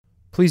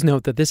Please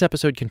note that this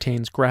episode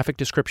contains graphic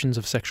descriptions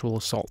of sexual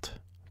assault,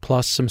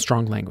 plus some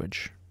strong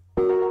language.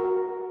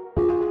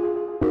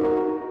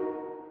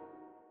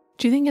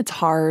 Do you think it's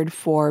hard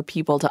for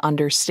people to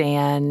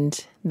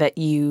understand that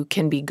you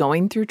can be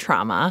going through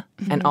trauma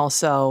and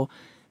also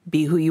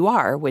be who you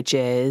are, which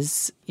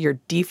is your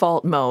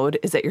default mode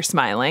is that you're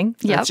smiling.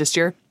 Yep. That's just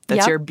your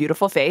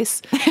beautiful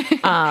face.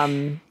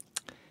 And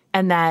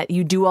that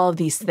you do all of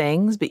these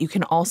things, but you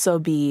can also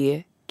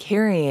be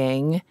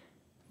carrying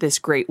this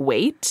great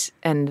weight,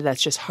 and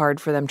that's just hard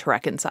for them to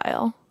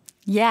reconcile.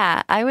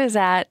 Yeah, I was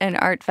at an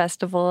art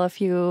festival a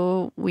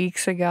few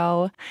weeks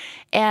ago,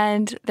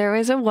 and there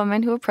was a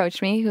woman who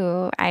approached me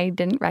who I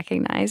didn't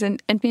recognize. And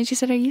she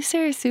said, "Are you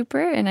Sarah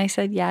Super?" And I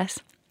said, "Yes."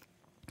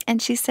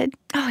 And she said,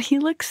 "Oh,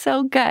 you look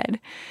so good."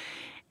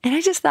 And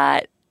I just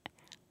thought,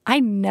 I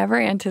never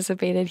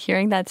anticipated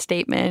hearing that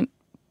statement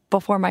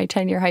before my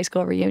 10-year high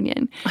school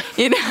reunion.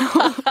 You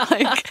know,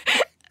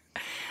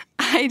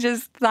 I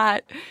just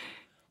thought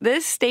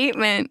this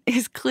statement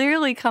is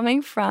clearly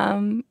coming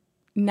from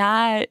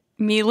not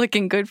me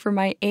looking good for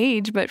my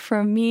age, but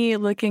from me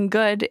looking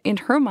good in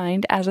her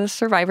mind as a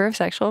survivor of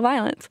sexual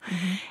violence.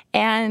 Mm-hmm.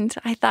 And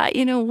I thought,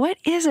 what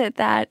is it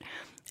that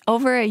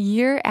over a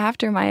year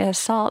after my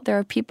assault, there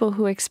are people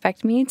who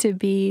expect me to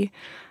be,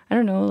 I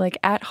don't know, like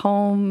at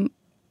home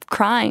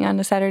crying on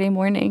a Saturday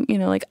morning,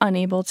 like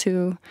unable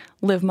to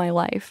live my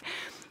life.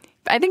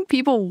 I think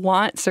people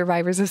want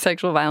survivors of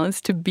sexual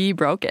violence to be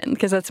broken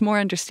because that's more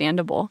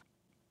understandable.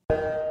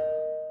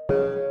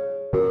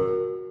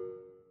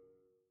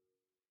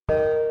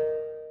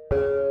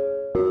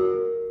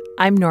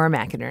 I'm Nora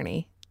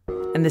McInerney,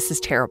 and this is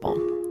Terrible.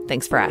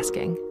 Thanks for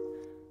asking.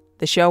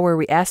 The show where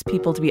we ask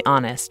people to be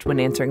honest when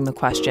answering the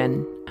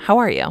question, how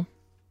are you?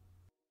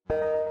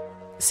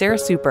 Sarah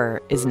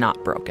Super is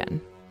not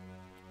broken.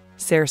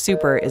 Sarah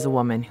Super is a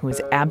woman who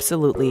is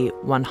absolutely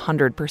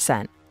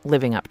 100%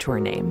 living up to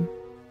her name.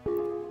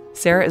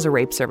 Sarah is a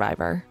rape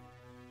survivor,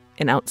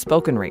 an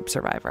outspoken rape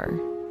survivor,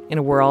 in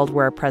a world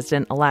where a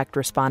president-elect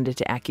responded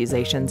to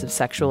accusations of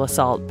sexual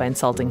assault by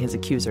insulting his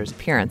accuser's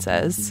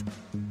appearances.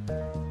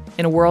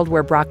 In a world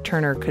where Brock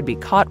Turner could be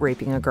caught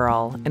raping a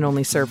girl and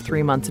only serve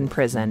 3 months in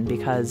prison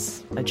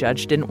because a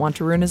judge didn't want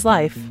to ruin his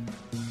life.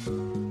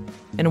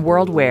 In a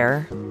world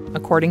where,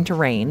 according to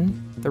RAINN,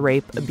 the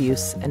Rape,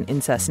 Abuse, and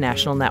Incest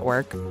National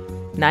Network,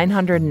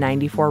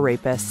 994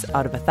 rapists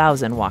out of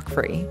 1,000 walk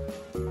free.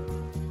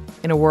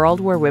 In a world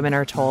where women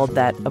are told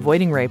that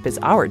avoiding rape is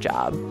our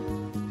job,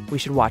 we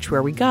should watch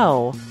where we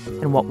go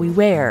and what we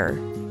wear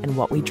and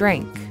what we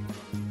drink.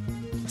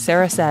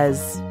 Sarah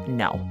says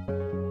no.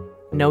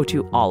 No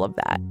to all of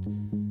that.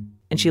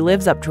 And she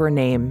lives up to her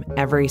name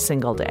every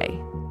single day.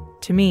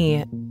 To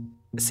me,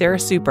 Sarah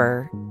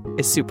Super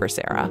is Super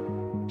Sarah.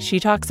 She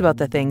talks about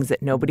the things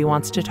that nobody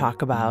wants to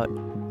talk about,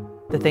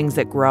 the things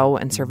that grow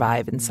and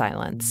survive in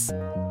silence.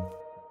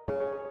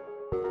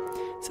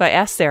 So I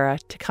asked Sarah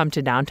to come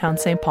to downtown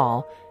St.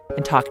 Paul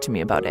and talk to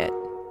me about it.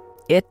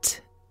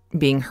 It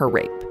being her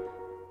rape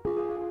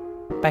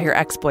by her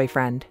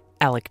ex-boyfriend,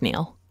 Alec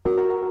Neal.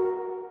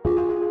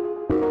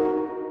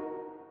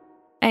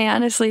 I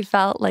honestly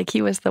felt like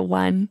he was the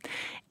one.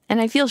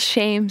 And I feel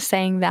shame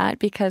saying that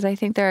because I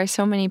think there are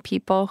so many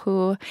people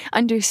who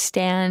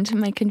understand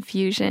my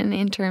confusion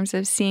in terms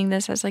of seeing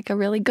this as like a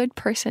really good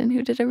person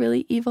who did a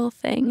really evil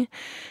thing.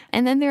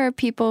 And then there are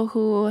people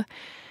who,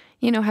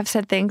 have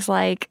said things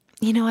like,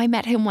 I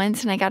met him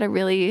once and I got a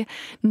really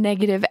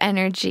negative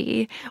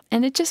energy.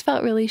 And it just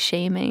felt really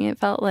shaming. It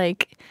felt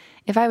like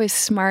if I was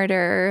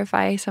smarter, if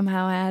I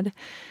somehow had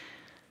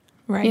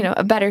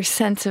a better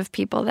sense of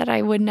people, that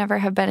I would never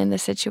have been in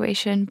this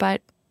situation.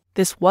 But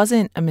this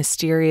wasn't a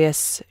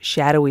mysterious,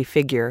 shadowy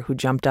figure who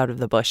jumped out of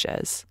the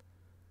bushes.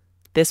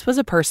 This was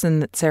a person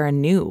that Sarah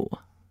knew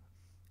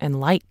and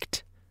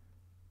liked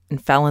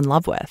and fell in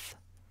love with.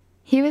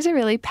 He was a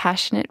really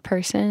passionate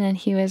person and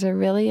he was a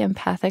really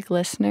empathic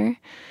listener.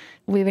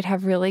 We would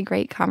have really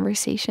great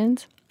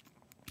conversations.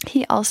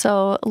 He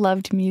also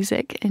loved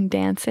music and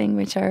dancing,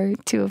 which are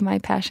two of my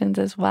passions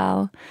as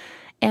well.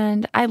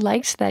 And I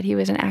liked that he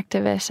was an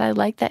activist. I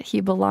liked that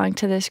he belonged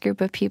to this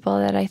group of people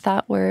that I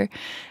thought were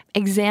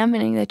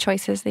examining the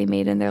choices they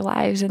made in their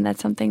lives. And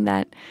that's something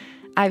that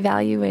I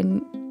value.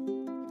 And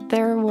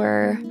there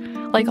were,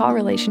 like all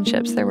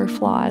relationships, there were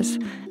flaws,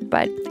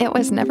 but it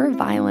was never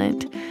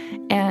violent.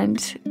 And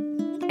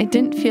it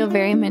didn't feel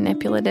very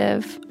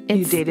manipulative.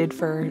 You dated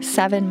for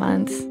 7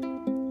 months.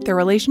 The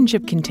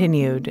relationship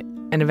continued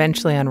and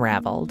eventually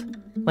unraveled,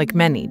 like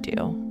many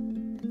do,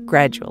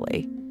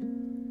 gradually.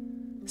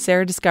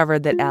 Sarah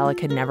discovered that Alec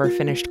had never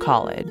finished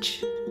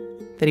college,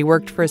 that he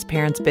worked for his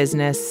parents'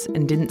 business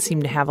and didn't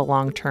seem to have a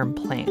long-term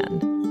plan,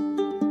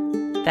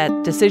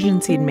 that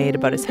decisions he'd made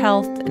about his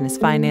health and his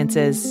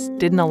finances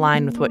didn't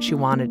align with what she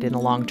wanted in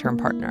a long-term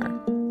partner.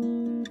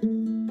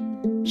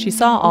 She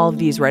saw all of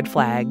these red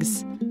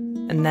flags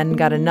and then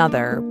got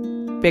another,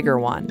 bigger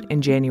one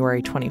in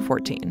January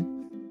 2014.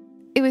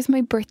 It was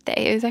my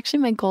birthday. It was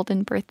actually my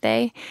golden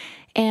birthday.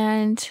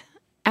 And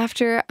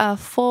After a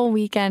full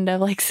weekend of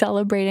like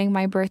celebrating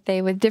my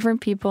birthday with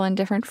different people and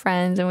different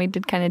friends, and we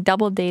did kind of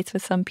double dates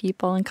with some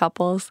people and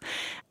couples,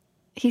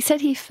 he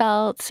said he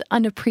felt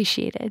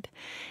unappreciated.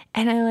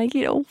 And I'm like,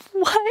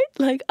 what?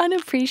 Like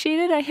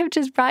unappreciated? I have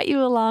just brought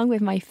you along with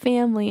my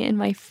family and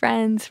my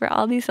friends for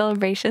all these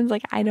celebrations.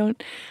 Like I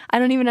don't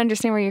even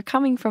understand where you're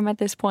coming from at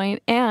this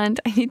point. And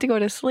I need to go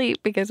to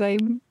sleep because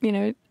I'm,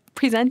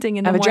 presenting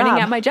in the morning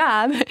at my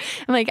job.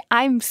 I'm like,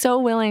 I'm so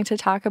willing to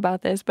talk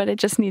about this, but it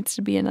just needs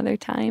to be another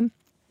time.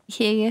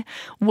 He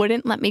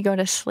wouldn't let me go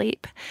to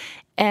sleep.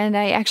 And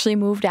I actually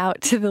moved out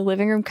to the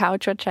living room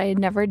couch, which I had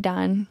never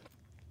done.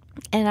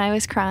 And I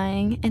was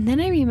crying. And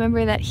then I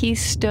remember that he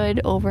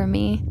stood over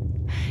me.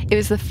 It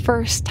was the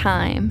first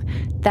time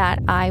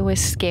that I was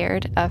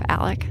scared of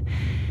Alec.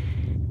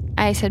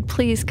 I said,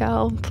 please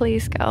go,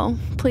 please go,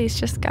 please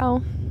just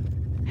go.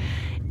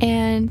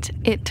 And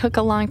it took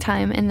a long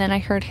time. And then I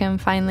heard him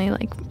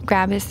finally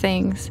grab his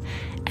things.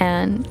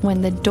 And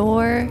when the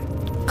door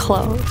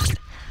closed,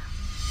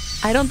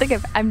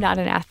 I'm not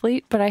an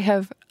athlete, but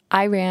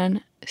I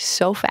ran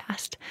so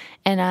fast.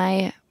 And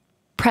I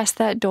pressed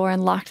that door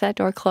and locked that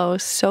door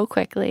closed so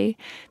quickly.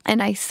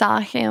 And I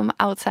saw him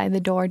outside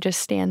the door just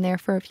stand there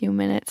for a few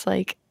minutes,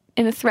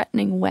 in a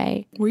threatening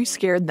way. Were you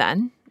scared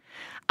then?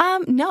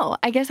 No,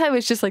 I guess I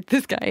was just like,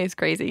 this guy is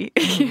crazy.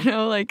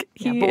 But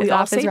we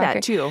all say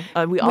that too.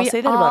 We all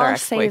say that about our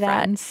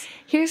ex-boyfriends.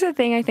 Here's the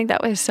thing I think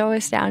that was so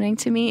astounding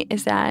to me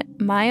is that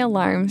my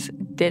alarms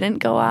didn't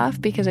go off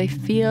because I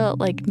feel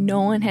like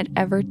no one had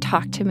ever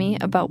talked to me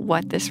about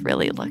what this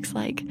really looks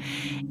like.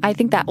 I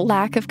think that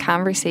lack of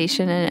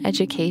conversation and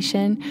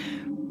education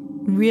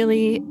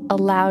really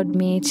allowed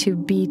me to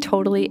be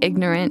totally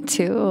ignorant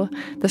to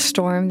the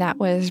storm that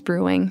was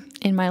brewing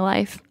in my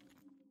life.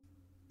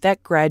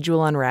 That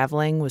gradual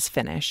unraveling was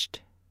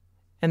finished,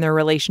 and their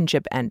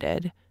relationship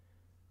ended.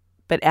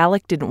 But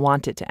Alec didn't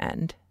want it to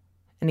end,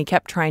 and he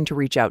kept trying to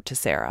reach out to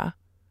Sarah.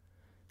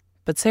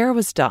 But Sarah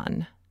was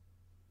done.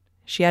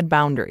 She had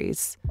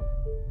boundaries.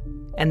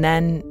 And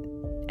then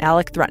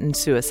Alec threatened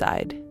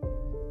suicide.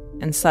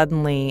 And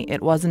suddenly,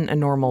 it wasn't a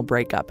normal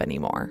breakup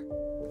anymore.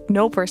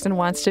 No person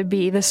wants to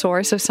be the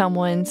source of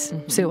someone's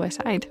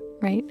suicide,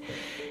 right?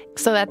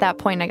 So at that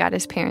point, I got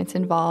his parents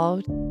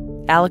involved.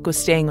 Alec was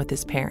staying with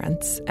his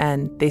parents,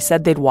 and they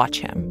said they'd watch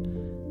him,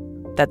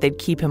 that they'd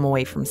keep him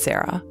away from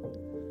Sarah.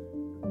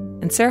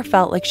 And Sarah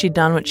felt like she'd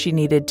done what she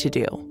needed to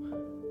do,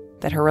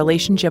 that her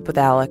relationship with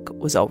Alec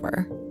was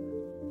over.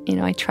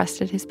 I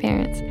trusted his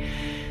parents.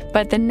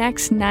 But the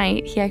next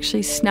night, he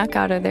actually snuck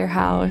out of their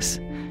house,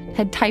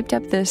 had typed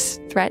up this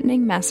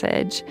threatening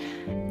message,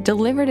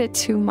 delivered it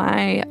to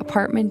my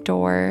apartment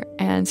door,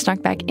 and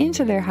snuck back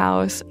into their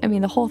house.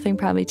 The whole thing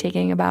probably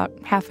taking about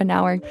half an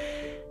hour.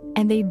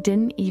 And they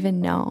didn't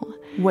even know.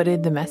 What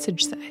did the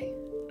message say?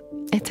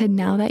 It said,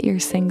 now that you're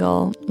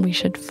single, we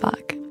should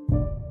fuck.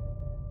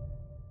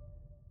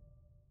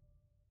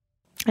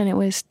 And it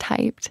was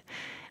typed,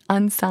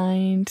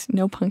 unsigned,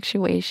 no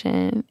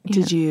punctuation.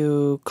 Did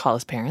you call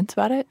his parents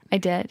about it? I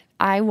did.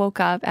 I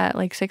woke up at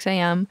 6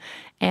 a.m.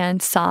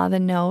 and saw the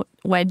note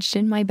wedged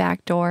in my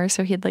back door.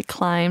 So he'd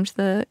climbed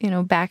the,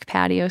 back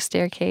patio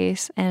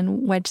staircase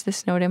and wedged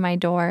this note in my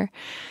door.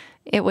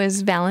 It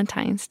was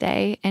Valentine's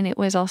Day, and it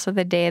was also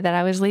the day that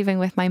I was leaving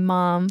with my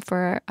mom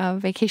for a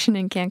vacation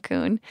in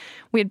Cancun.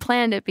 We had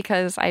planned it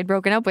because I had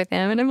broken up with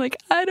him, and I'm like,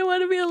 I don't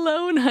want to be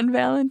alone on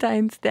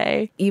Valentine's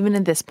Day. Even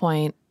at this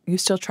point, you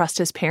still trust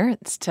his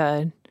parents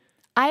to...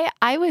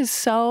 I was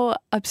so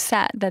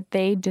upset that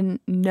they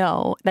didn't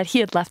know that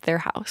he had left their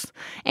house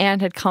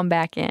and had come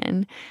back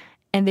in,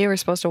 and they were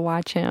supposed to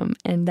watch him,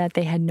 and that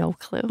they had no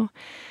clue.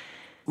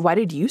 Why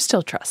did you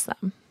still trust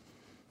them?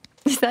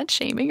 Is that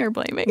shaming or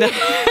blaming?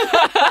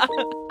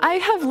 I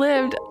have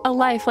lived a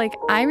life.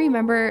 I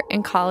remember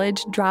in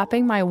college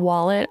dropping my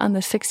wallet on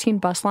the 16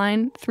 bus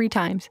line 3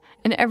 times.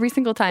 And every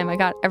single time I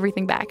got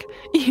everything back.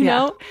 You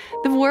know?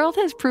 The world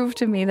has proved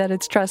to me that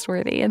it's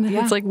trustworthy and that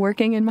it's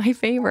working in my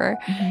favor.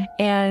 Mm-hmm.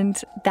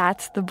 And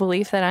that's the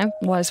belief that I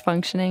was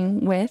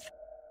functioning with.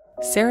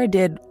 Sarah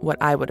did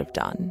what I would have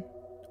done.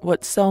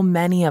 What so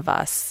many of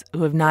us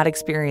who have not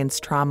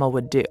experienced trauma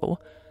would do.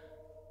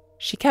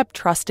 She kept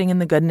trusting in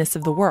the goodness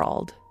of the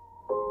world.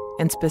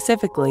 And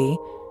specifically,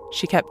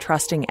 she kept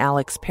trusting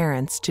Alec's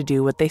parents to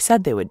do what they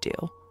said they would do.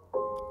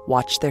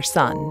 Watch their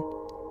son.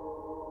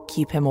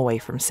 Keep him away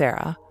from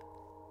Sarah.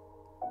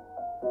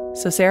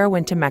 So Sarah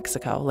went to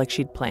Mexico like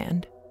she'd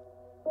planned.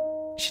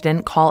 She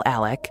didn't call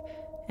Alec,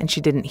 and she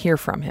didn't hear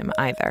from him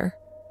either.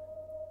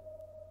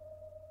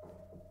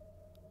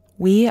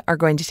 We are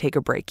going to take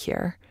a break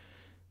here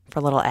for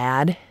a little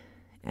ad,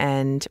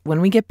 and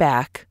when we get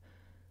back,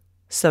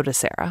 so does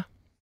Sarah.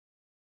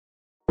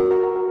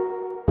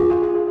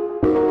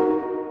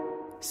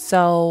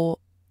 So,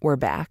 we're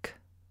back.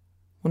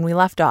 When we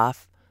left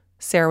off,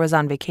 Sarah was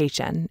on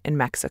vacation in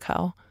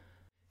Mexico.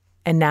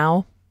 And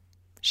now,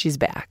 she's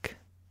back.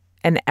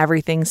 And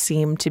everything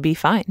seemed to be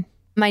fine.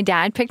 My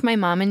dad picked my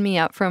mom and me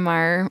up from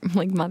our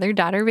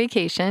mother-daughter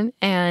vacation,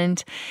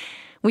 and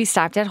we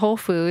stopped at Whole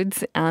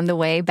Foods on the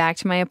way back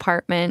to my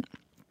apartment.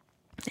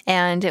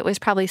 And it was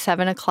probably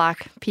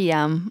 7:00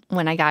 p.m.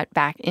 when I got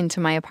back into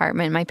my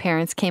apartment. My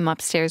parents came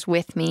upstairs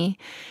with me.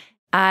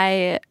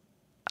 I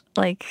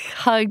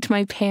hugged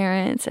my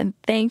parents and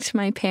thanked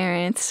my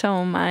parents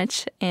so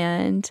much.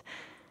 And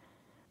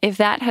if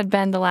that had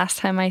been the last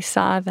time I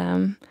saw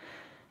them,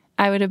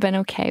 I would have been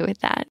okay with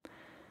that.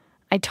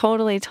 I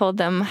totally told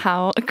them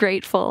how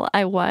grateful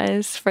I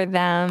was for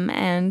them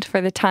and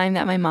for the time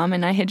that my mom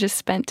and I had just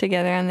spent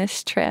together on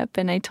this trip.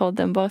 And I told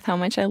them both how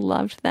much I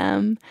loved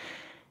them.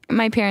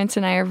 My parents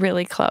and I are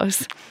really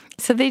close.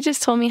 So they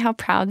just told me how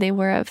proud they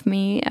were of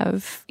me,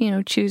 of,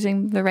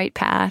 choosing the right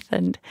path.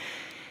 And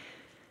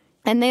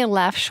they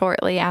left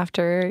shortly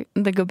after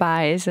the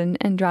goodbyes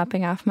and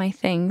dropping off my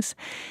things.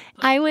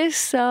 I was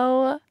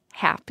so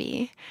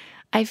happy.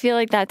 I feel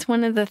like that's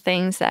one of the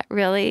things that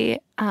really,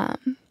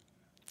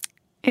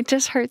 it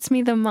just hurts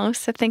me the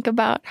most to think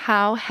about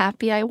how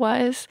happy I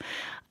was.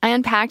 I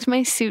unpacked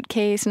my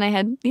suitcase and I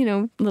had,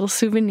 little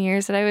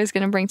souvenirs that I was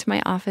going to bring to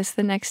my office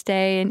the next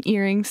day and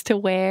earrings to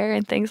wear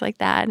and things like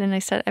that. And I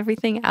set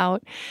everything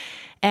out.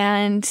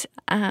 And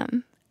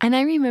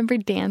I remember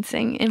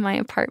dancing in my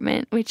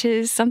apartment, which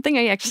is something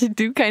I actually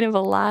do kind of a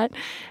lot.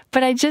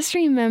 But I just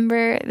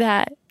remember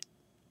that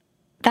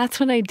that's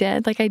what I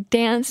did. I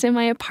danced in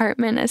my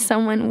apartment as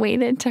someone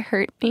waited to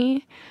hurt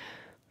me.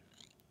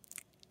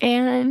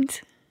 And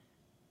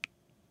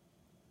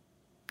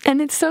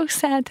it's so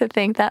sad to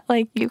think that,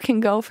 you can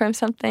go from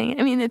something.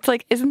 I mean, it's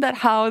isn't that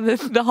how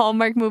the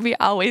Hallmark movie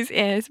always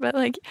is? But,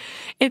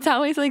 it's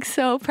always,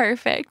 so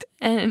perfect.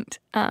 And,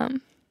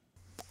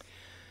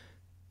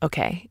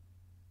 Okay.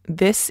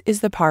 This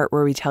is the part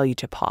where we tell you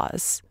to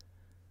pause.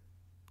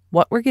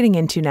 What we're getting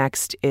into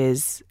next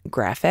is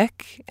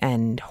graphic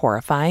and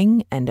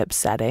horrifying and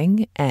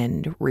upsetting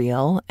and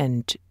real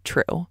and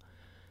true.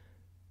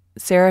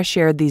 Sarah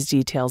shared these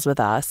details with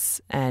us,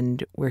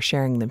 and we're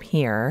sharing them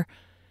here,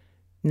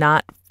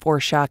 not for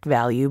shock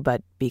value,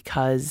 but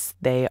because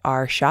they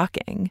are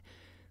shocking.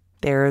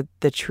 They're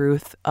the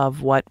truth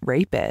of what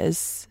rape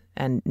is,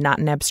 and not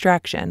an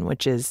abstraction,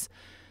 which is,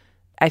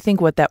 I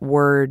think, what that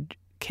word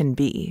can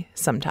be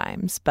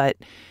sometimes. But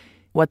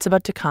what's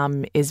about to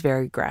come is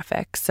very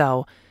graphic.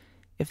 So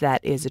if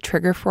that is a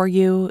trigger for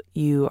you,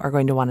 you are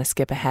going to want to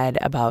skip ahead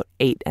about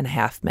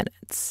 8.5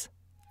 minutes.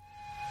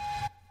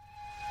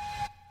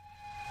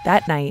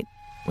 That night,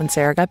 when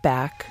Sarah got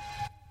back,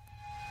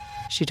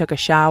 she took a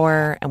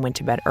shower and went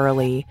to bed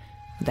early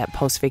with that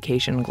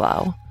post-vacation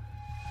glow,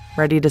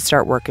 ready to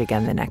start work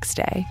again the next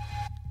day.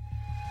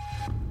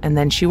 And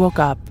then she woke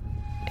up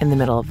in the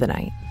middle of the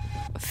night,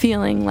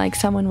 feeling like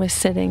someone was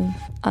sitting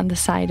on the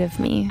side of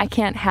me. I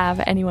can't have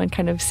anyone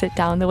kind of sit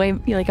down the way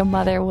a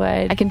mother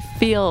would. I can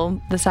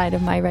feel the side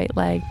of my right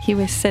leg. He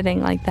was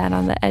sitting like that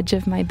on the edge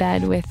of my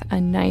bed with a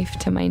knife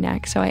to my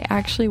neck. So I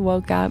actually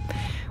woke up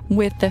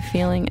with the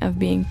feeling of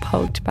being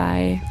poked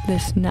by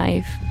this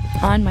knife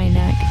on my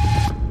neck.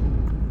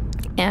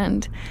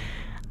 And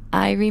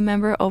I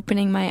remember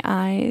opening my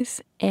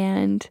eyes,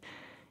 and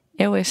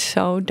it was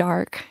so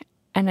dark.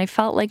 And I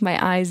felt like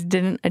my eyes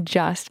didn't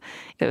adjust.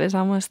 It was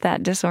almost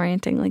that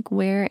disorienting,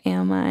 where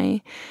am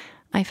I?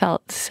 I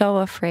felt so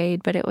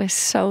afraid, but it was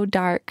so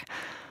dark.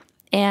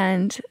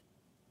 And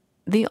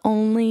the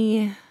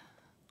only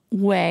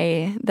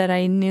way that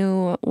I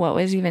knew what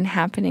was even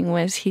happening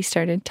was he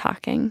started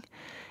talking.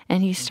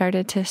 And he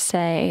started to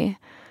say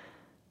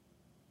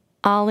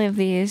all of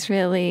these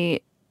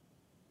really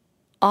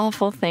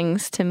awful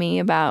things to me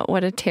about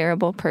what a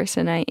terrible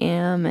person I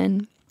am,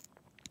 and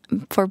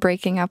for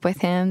breaking up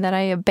with him, that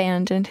I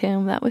abandoned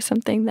him. That was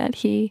something that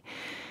he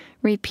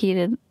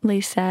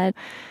repeatedly said.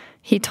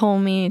 He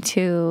told me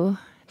to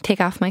take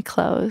off my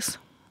clothes.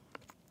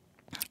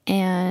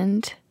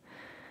 And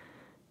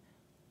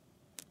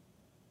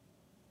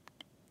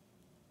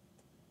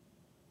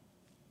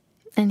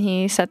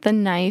he set the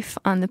knife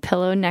on the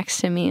pillow next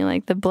to me,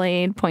 the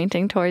blade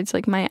pointing towards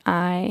my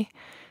eye.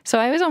 So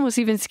I was almost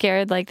even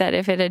scared that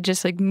if it had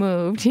just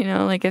moved,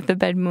 if the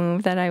bed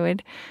moved, that I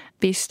would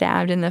be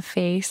stabbed in the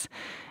face.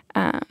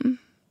 I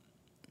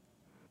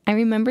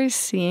remember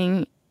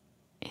seeing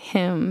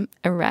him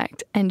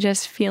erect and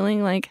just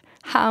feeling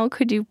how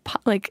could you,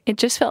 it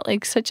just felt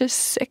like such a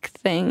sick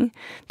thing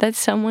that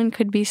someone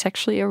could be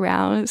sexually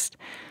aroused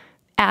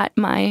at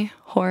my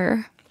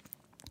horror.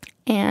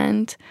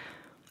 And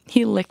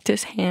he licked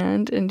his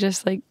hand and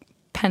just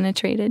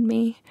penetrated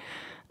me.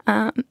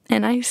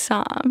 And I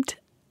sobbed.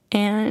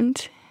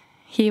 And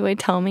he would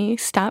tell me,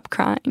 stop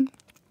crying.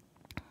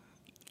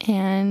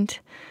 And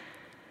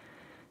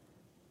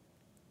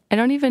I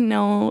don't even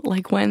know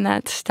when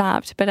that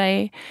stopped, but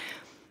I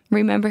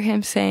remember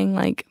him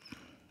saying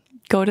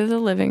go to the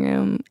living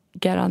room,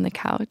 get on the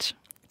couch.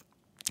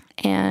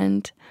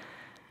 And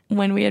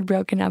when we had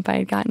broken up, I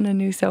had gotten a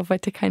new sofa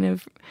to kind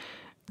of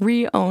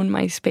re-own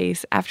my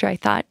space after I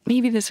thought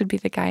maybe this would be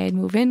the guy I'd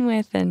move in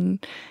with.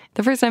 And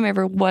the first time I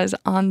ever was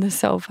on the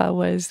sofa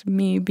was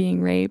me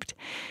being raped.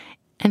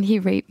 And he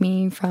raped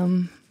me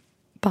from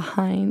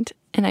behind.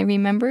 And I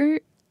remember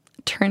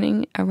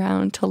turning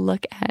around to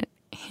look at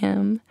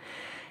him.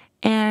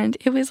 And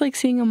it was like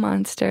seeing a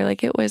monster.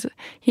 Like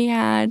he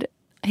had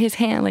his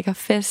hand like a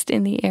fist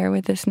in the air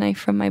with this knife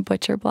from my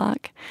butcher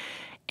block.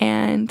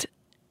 And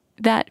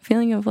that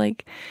feeling of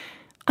like,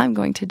 I'm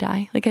going to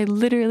die. Like I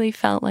literally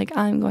felt like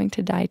I'm going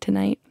to die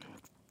tonight.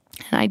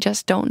 And I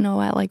just don't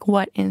know at like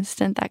what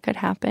instant that could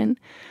happen.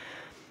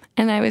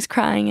 And I was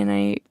crying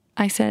and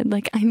I said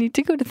like, I need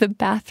to go to the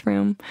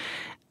bathroom.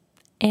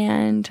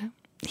 And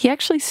he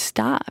actually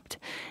stopped.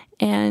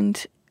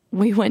 And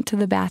we went to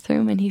the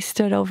bathroom and he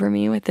stood over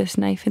me with this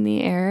knife in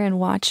the air and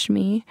watched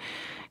me,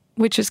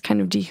 which was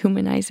kind of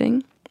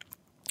dehumanizing.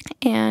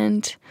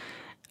 And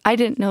I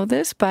didn't know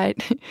this, but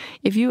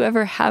if you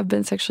ever have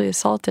been sexually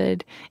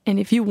assaulted and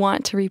if you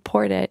want to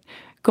report it,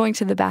 going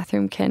to the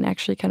bathroom can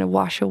actually kind of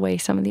wash away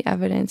some of the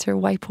evidence or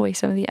wipe away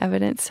some of the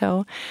evidence.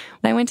 So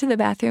I went to the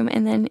bathroom,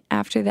 and then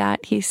after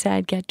that, he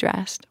said, get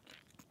dressed.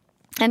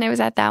 And it was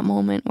at that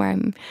moment where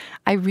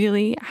I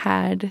really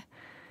had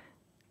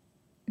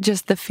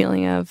just the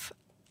feeling of,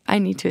 I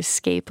need to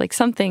escape, like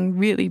something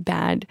really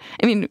bad.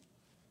 I mean,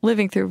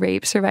 living through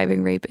rape,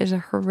 surviving rape is a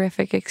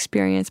horrific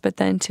experience, but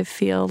then to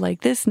feel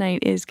like this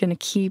night is going to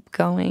keep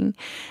going,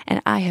 and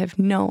I have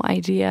no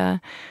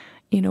idea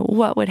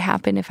what would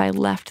happen if I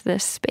left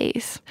this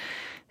space.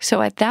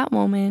 So at that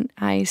moment,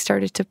 I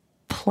started to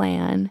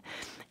plan,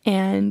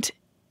 and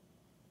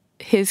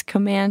his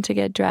command to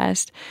get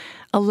dressed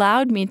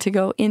allowed me to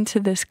go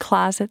into this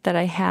closet that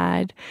I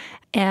had.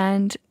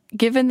 And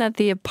given that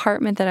the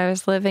apartment that I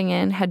was living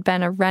in had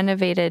been a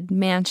renovated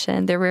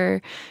mansion, there were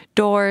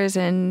doors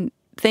and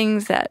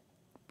things that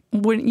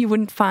you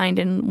wouldn't find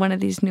in one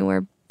of these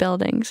newer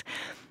buildings.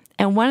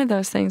 And one of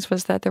those things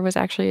was that there was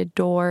actually a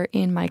door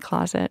in my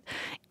closet.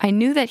 I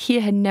knew that he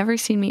had never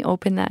seen me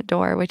open that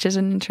door, which is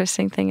an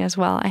interesting thing as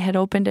well. I had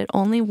opened it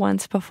only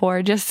once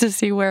before just to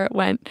see where it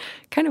went,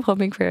 kind of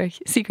hoping for a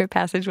secret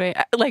passageway,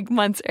 like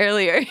months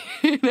earlier,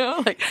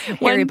 like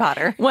Harry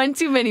Potter. One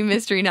too many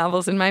mystery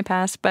novels in my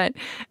past.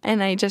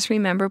 And I just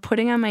remember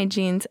putting on my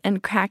jeans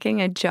and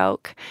cracking a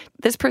joke.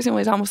 This person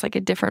was almost like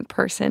a different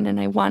person, and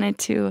I wanted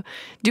to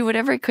do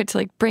whatever I could to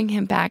like bring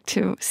him back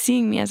to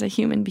seeing me as a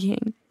human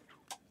being.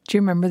 Do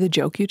you remember the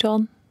joke you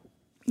told?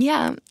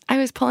 Yeah, I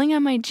was pulling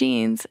on my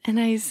jeans and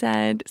I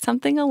said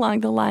something along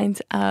the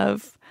lines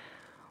of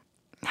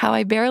how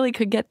I barely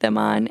could get them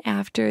on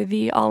after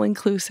the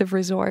all-inclusive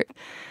resort.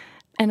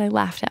 And I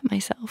laughed at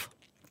myself.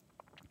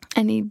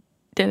 And he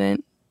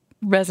didn't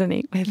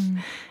resonate with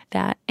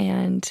that,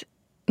 and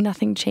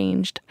nothing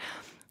changed.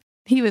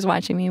 He was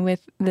watching me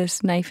with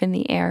this knife in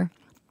the air.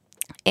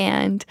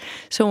 And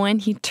so when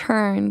he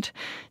turned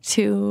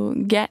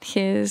to get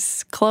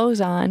his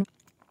clothes on,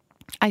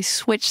 I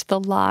switched the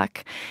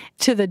lock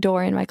to the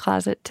door in my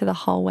closet to the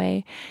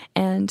hallway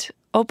and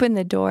opened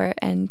the door,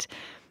 and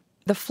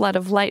the flood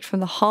of light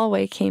from the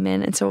hallway came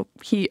in. And so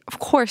he, of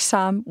course,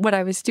 saw what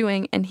I was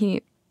doing, and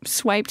he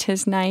swiped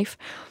his knife,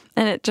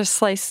 and it just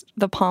sliced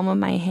the palm of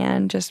my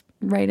hand just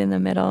right in the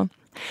middle.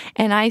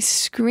 And I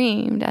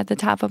screamed at the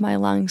top of my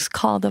lungs,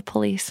 call the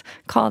police,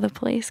 call the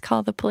police,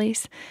 call the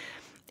police.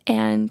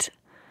 And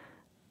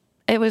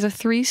it was a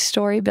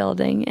 3-story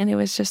building, and it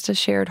was just a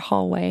shared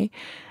hallway.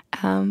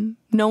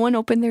 No one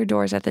opened their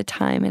doors at the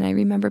time, and I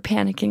remember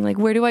panicking, like,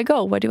 where do I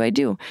go? What do I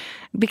do?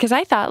 Because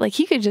I thought, like,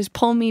 he could just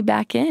pull me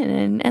back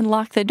in and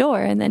lock the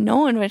door, and then no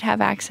one would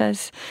have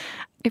access.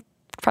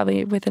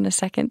 Probably within a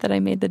second that I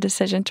made the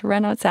decision to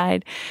run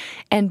outside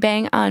and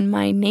bang on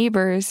my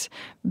neighbor's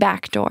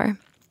back door.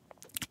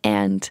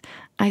 And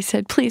I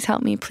said, please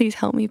help me, please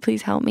help me,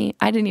 please help me.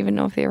 I didn't even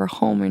know if they were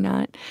home or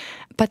not,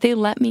 but they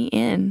let me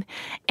in.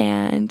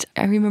 And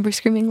I remember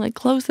screaming, like,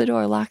 close the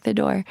door, lock the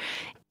door.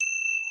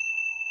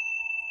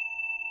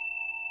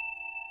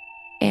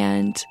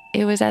 And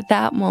it was at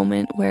that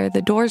moment where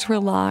the doors were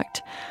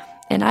locked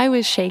and I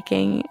was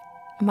shaking.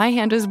 My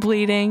hand was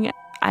bleeding.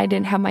 I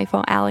didn't have my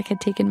phone. Alec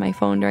had taken my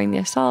phone during the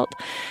assault.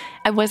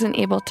 I wasn't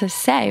able to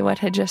say what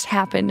had just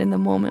happened in the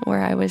moment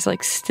where I was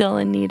like still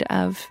in need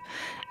of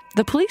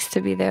the police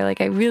to be there.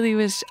 Like I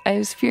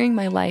was fearing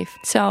my life.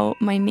 So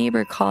my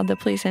neighbor called the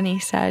police and he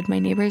said, my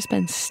neighbor has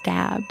been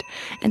stabbed.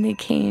 And they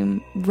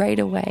came right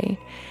away.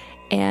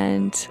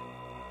 And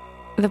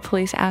the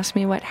police asked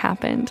me what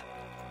happened.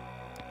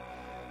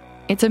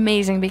 It's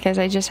amazing because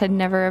I just had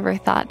never ever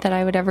thought that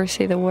I would ever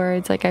say the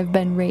words like I've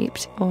been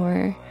raped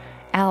or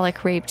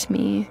Alec raped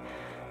me.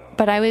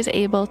 But I was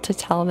able to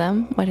tell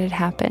them what had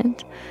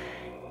happened.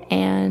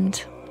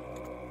 And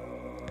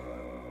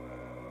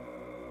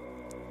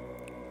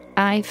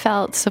I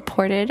felt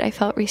supported. I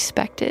felt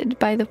respected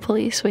by the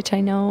police, which I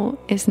know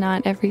is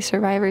not every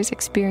survivor's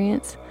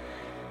experience.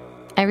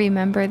 I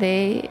remember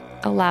they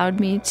allowed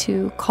me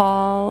to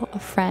call a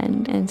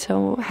friend. And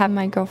so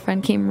my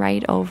girlfriend came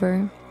right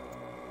over.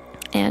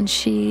 And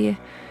she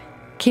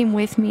came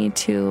with me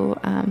to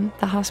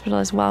the hospital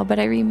as well. But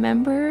I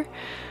remember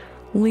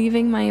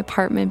leaving my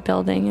apartment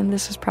building, and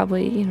this was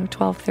probably,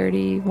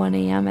 12:30, 1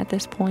 a.m. at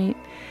this point,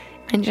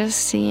 and just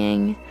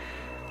seeing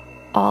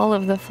all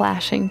of the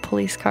flashing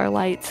police car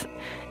lights.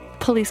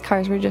 Police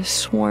cars were just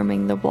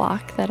swarming the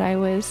block that I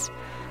was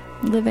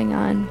living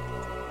on.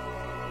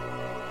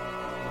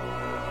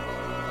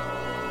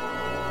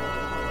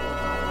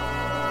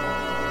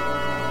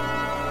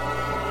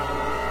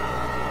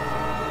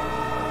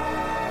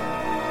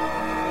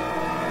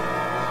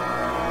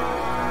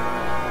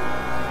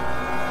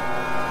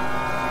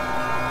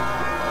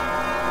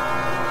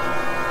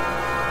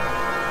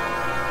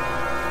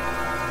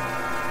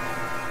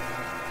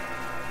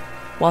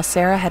 While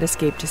Sarah had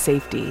escaped to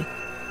safety,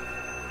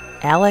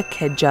 Alec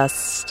had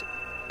just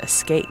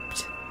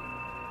escaped.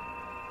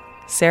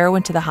 Sarah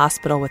went to the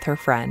hospital with her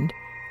friend,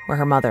 where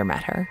her mother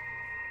met her.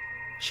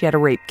 She had a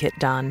rape kit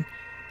done,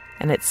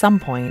 and at some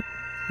point,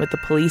 with the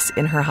police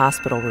in her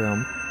hospital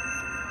room,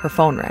 her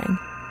phone rang.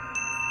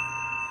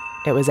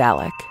 It was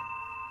Alec.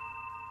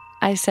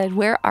 I said,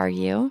 "Where are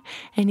you?"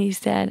 And he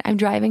said, "I'm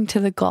driving to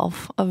the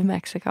Gulf of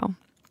Mexico."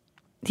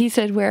 He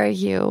said, "Where are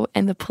you?"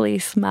 And the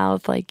police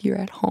mouthed like, "You're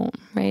at home,"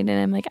 right? And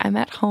I'm like, "I'm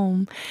at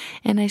home."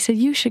 And I said,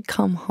 "You should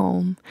come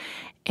home."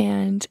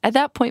 And at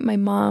that point, my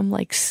mom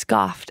like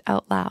scoffed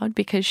out loud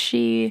because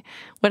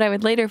what I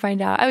would later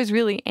find out, I was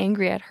really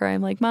angry at her.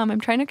 I'm like, "Mom,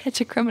 I'm trying to catch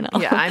a criminal."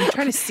 Yeah, I'm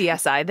trying to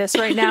CSI this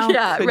right now.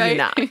 Yeah, Could right. you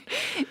not?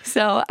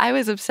 So I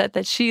was upset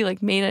that she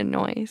like made a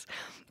noise.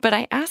 But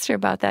I asked her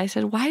about that. I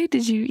said, "Why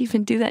did you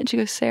even do that?" And she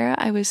goes, "Sarah,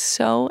 I was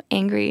so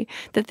angry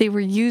that they were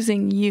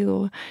using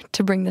you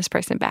to bring this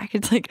person back."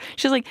 It's like,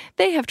 she's like,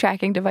 "They have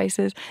tracking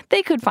devices.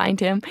 They could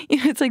find him."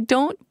 It's like,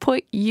 don't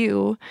put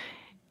you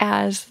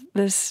as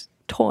this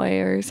toy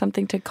or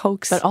something to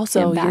coax But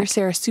also, him back. you're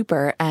Sarah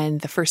Super,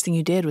 and the first thing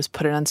you did was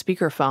put it on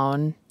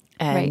speakerphone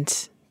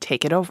and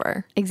take it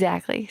over.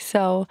 Exactly.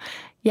 So,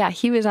 yeah,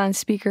 he was on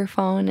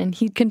speakerphone and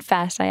he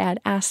confessed. I had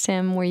asked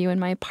him, "Were you in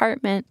my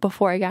apartment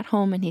before I got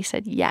home?" And he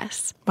said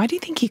yes. Why do you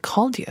think he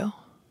called you?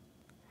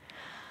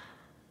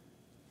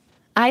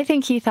 I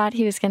think he thought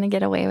he was going to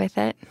get away with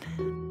it.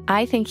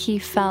 I think he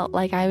felt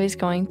like I was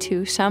going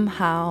to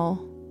somehow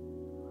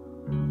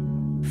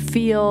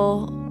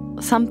feel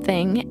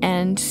something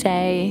and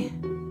say,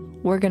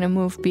 "We're going to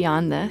move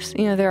beyond this."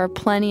 You know, there are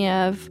plenty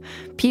of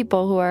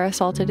people who are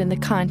assaulted in the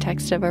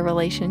context of a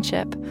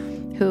relationship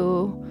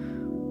who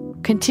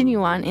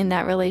continue on in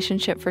that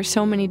relationship for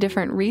so many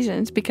different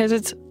reasons because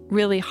it's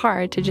really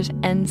hard to just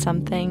end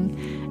something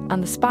on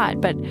the spot.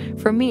 But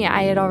for me,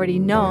 I had already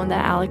known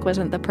that Alec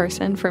wasn't the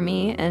person for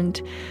me, and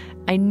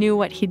I knew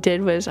what he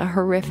did was a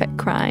horrific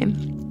crime.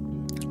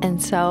 And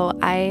so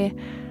I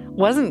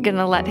wasn't going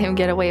to let him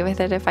get away with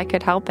it if I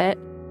could help it.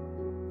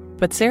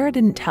 But Sarah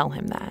didn't tell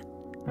him that.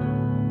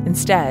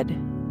 Instead,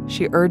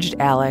 she urged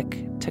Alec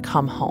to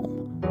come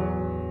home.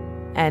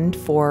 And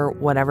for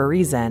whatever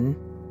reason,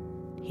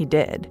 he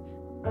did.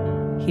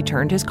 He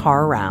turned his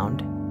car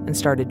around and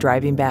started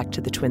driving back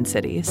to the Twin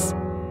Cities.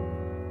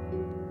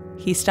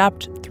 He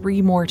stopped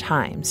 3 more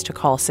times to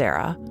call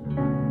Sarah,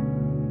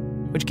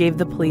 which gave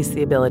the police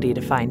the ability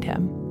to find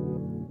him.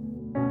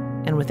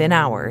 And within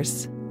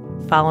hours,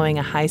 following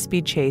a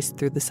high-speed chase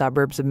through the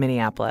suburbs of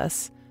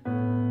Minneapolis,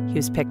 he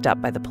was picked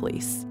up by the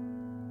police.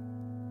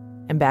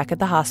 And back at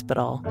the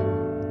hospital,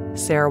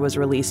 Sarah was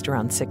released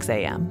around 6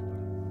 a.m.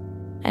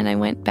 And I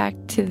went back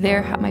to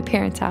my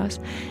parents' house,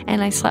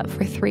 and I slept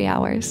for 3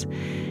 hours.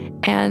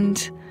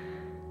 And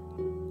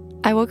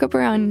I woke up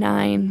around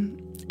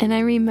 9, and I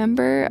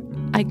remember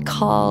I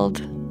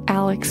called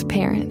Alec's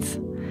parents,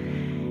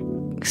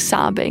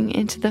 sobbing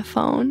into the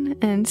phone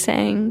and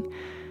saying,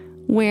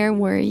 "Where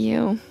were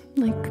you?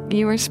 Like,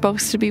 you were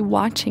supposed to be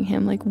watching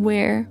him. Like,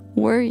 where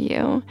were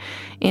you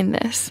in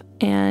this?"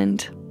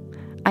 And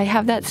I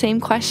have that same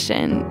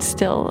question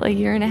still a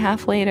year and a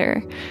half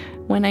later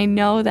when I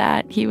know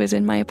that he was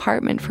in my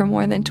apartment for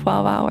more than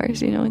 12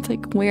 hours. You know, it's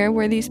like, where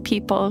were these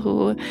people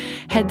who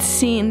had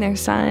seen their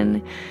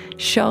son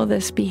show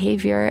this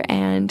behavior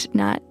and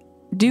not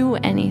do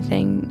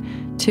anything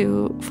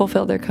to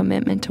fulfill their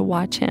commitment to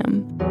watch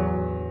him?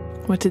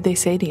 What did they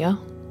say to you?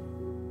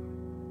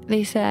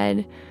 They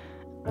said,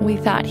 "We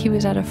thought he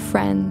was at a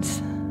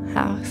friend's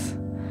house."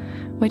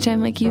 Which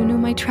I'm like, you knew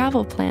my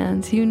travel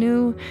plans. You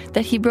knew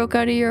that he broke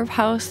out of your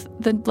house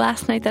the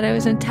last night that I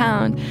was in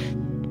town.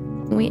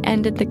 We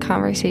ended the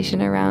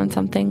conversation around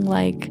something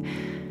like,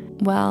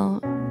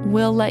 "Well,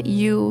 we'll let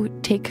you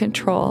take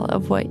control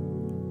of what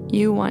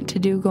you want to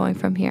do going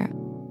from here."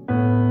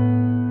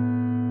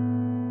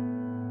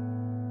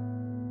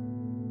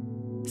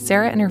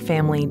 Sarah and her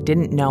family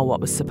didn't know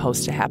what was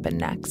supposed to happen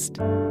next.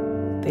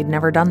 They'd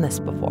never done this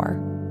before.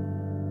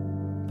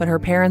 But her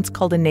parents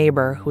called a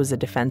neighbor who was a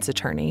defense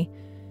attorney,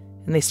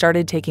 and they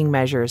started taking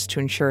measures to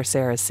ensure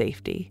Sarah's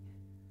safety.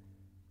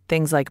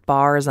 Things like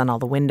bars on all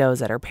the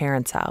windows at her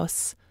parents'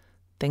 house.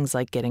 Things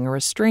like getting a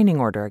restraining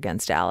order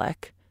against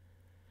Alec.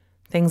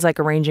 Things like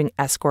arranging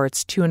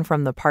escorts to and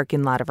from the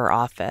parking lot of her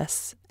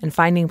office and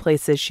finding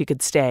places she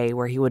could stay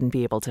where he wouldn't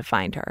be able to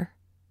find her.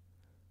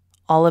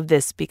 All of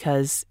this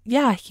because,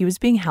 yeah, he was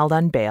being held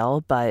on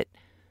bail, but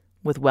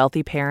with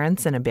wealthy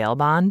parents and a bail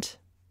bond,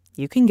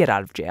 you can get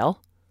out of jail.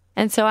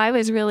 And so I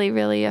was really,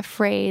 really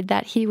afraid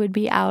that he would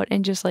be out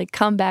and just like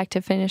come back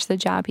to finish the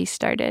job he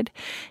started.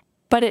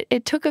 But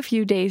it took a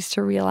few days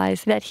to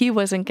realize that he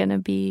wasn't going to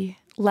be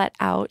let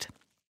out.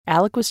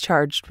 Alec was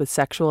charged with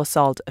sexual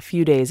assault a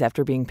few days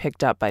after being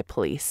picked up by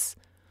police,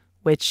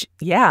 which,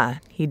 yeah,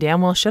 he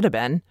damn well should have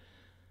been.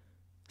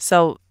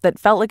 So that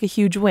felt like a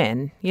huge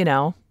win, you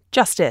know,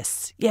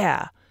 justice,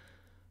 yeah.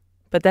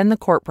 But then the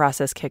court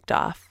process kicked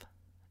off,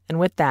 and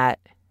with that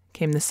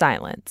came the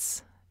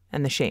silence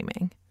and the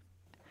shaming.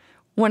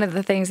 one of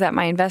the things that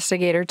my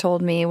investigator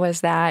told me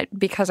was that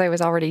because I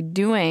was already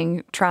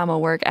doing trauma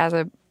work as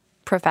a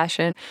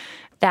profession,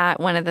 that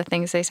one of the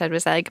things they said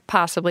was like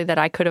possibly that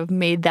I could have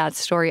made that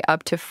story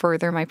up to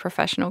further my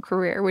professional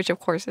career, which of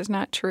course is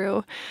not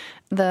true.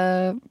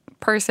 The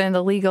person,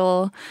 the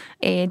legal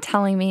aid,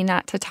 telling me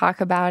not to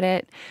talk about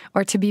it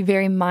or to be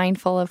very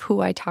mindful of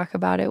who I talk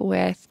about it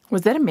with.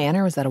 Was that a man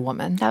or was that a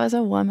woman? That was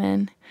a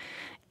woman.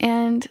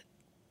 And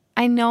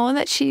I know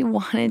that she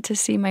wanted to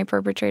see my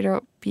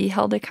perpetrator be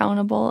held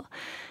accountable.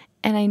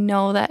 And I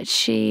know that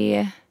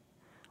she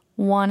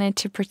wanted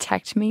to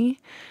protect me.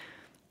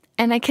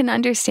 And I can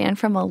understand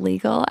from a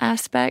legal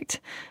aspect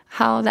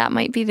how that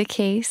might be the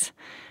case.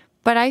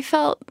 But I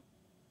felt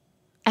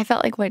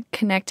like what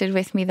connected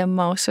with me the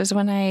most was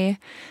when I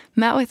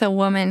met with a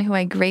woman who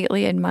I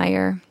greatly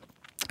admire,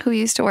 who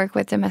used to work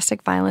with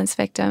domestic violence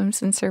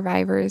victims and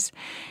survivors.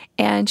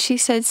 And she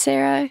said,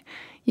 Sarah,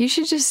 you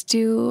should just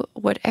do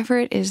whatever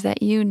it is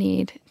that you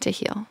need to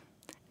heal.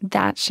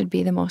 That should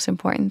be the most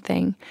important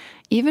thing.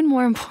 Even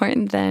more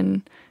important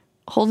than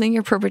holding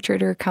your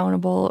perpetrator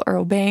accountable or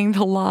obeying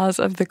the laws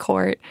of the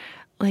court.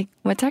 Like,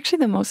 what's actually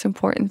the most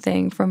important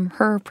thing from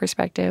her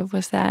perspective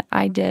was that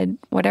I did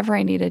whatever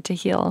I needed to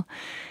heal.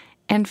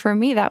 And for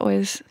me, that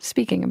was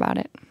speaking about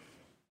it.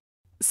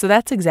 So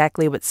that's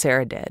exactly what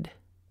Sarah did.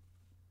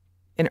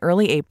 In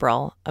early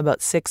April,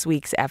 about 6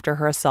 weeks after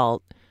her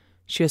assault,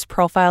 she was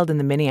profiled in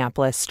the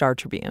Minneapolis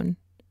Star-Tribune.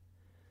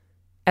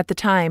 At the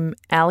time,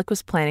 Alec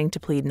was planning to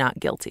plead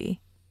not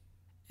guilty.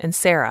 And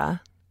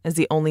Sarah, as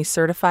the only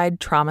certified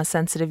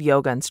trauma-sensitive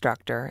yoga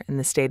instructor in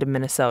the state of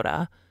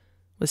Minnesota,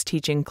 was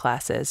teaching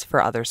classes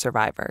for other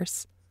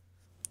survivors.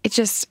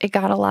 It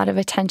got a lot of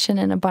attention,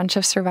 and a bunch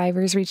of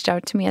survivors reached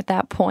out to me at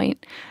that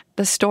point.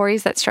 The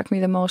stories that struck me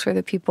the most were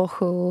the people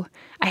who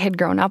I had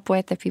grown up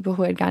with, the people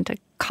who had gone to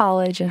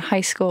college and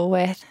high school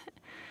with.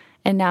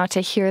 And now to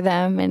hear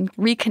them and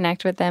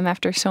reconnect with them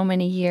after so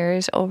many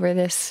years over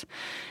this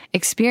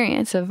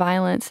experience of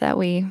violence that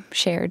we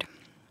shared.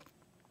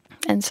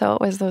 And so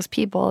it was those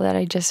people that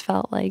I just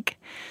felt like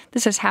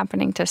this is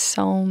happening to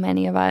so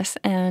many of us.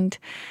 And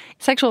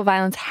sexual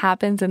violence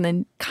happens in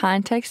the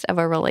context of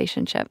a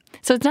relationship.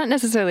 So it's not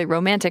necessarily a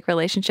romantic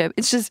relationship.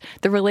 It's just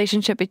the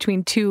relationship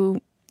between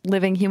two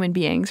living human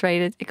beings,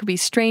 right? It could be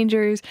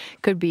strangers,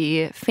 it could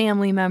be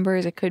family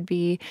members, it could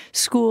be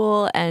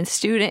school and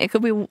student, it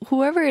could be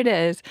whoever it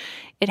is.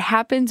 It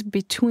happens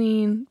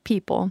between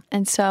people.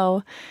 And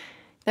so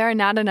there are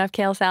not enough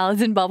kale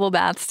salads and bubble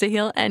baths to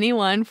heal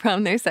anyone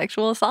from their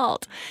sexual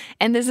assault.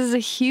 And this is a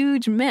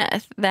huge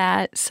myth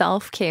that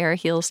self-care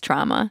heals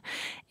trauma.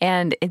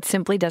 And it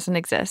simply doesn't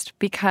exist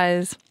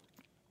because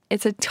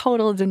it's a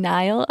total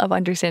denial of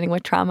understanding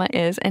what trauma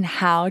is and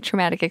how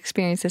traumatic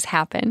experiences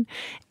happen.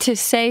 To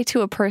say to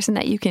a person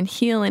that you can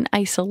heal in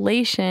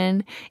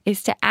isolation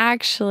is to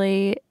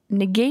actually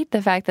negate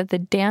the fact that the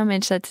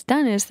damage that's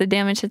done is the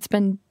damage that's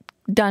been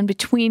done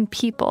between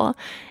people,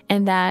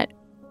 and that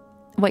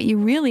what you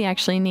really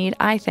actually need,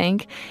 I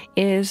think,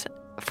 is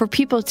for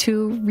people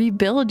to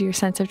rebuild your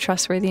sense of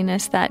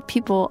trustworthiness, that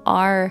people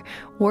are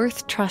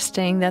worth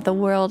trusting, that the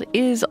world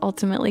is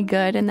ultimately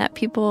good, and that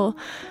people,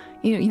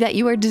 that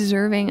you are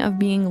deserving of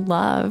being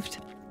loved.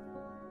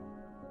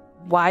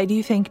 Why do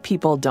you think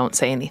people don't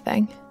say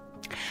anything?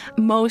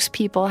 Most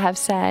people have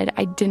said,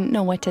 I didn't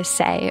know what to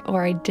say,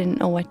 or I didn't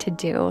know what to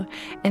do.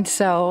 And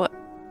so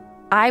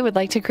I would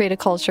like to create a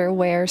culture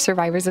where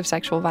survivors of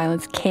sexual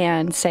violence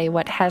can say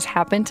what has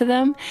happened to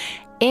them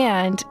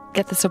and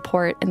get the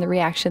support and the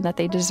reaction that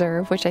they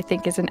deserve, which I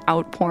think is an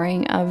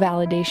outpouring of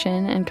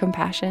validation and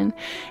compassion.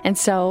 And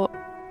so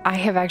I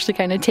have actually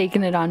kind of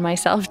taken it on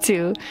myself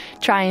to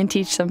try and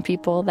teach some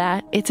people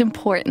that it's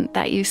important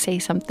that you say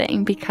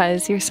something,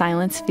 because your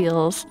silence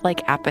feels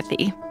like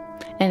apathy.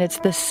 And it's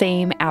the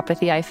same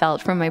apathy I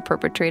felt from my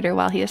perpetrator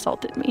while he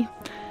assaulted me.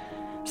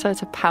 So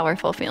it's a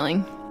powerful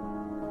feeling.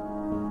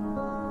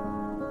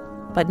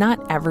 But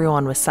not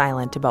everyone was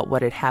silent about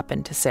what had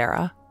happened to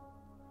Sarah.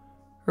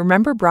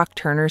 Remember Brock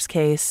Turner's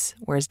case,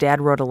 where his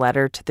dad wrote a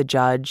letter to the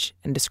judge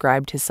and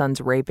described his son's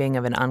raping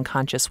of an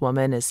unconscious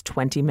woman as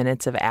 20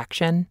 minutes of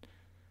action?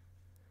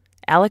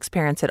 Alec's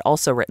parents had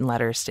also written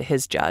letters to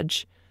his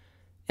judge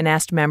and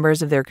asked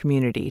members of their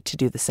community to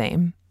do the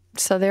same.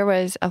 So there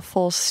was a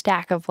full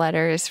stack of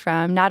letters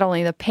from not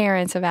only the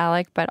parents of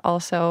Alec, but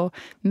also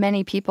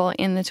many people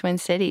in the Twin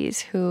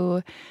Cities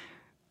who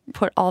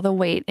put all the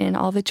weight in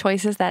all the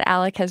choices that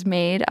Alec has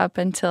made up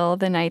until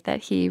the night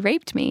that he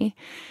raped me.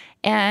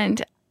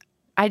 And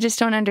I just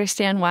don't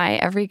understand why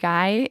every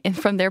guy, and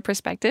from their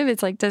perspective,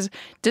 it's like, does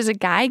a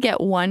guy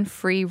get one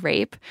free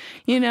rape?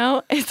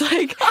 It's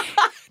like,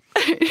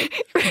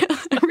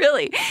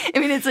 Really. I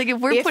mean, it's like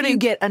if you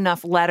get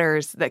enough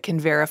letters that can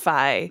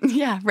verify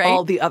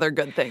all the other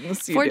good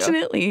things you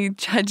Fortunately,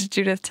 Judge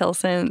Judith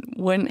Tilson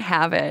wouldn't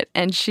have it,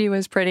 and she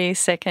was pretty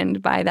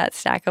sickened by that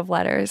stack of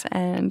letters.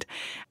 And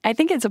I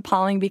think it's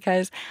appalling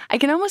because I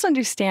can almost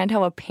understand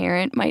how a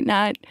parent might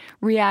not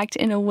react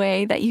in a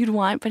way that you'd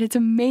want, but it's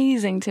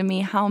amazing to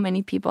me how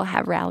many people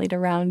have rallied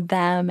around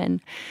them.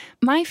 And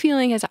my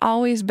feeling has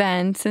always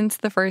been, since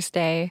the first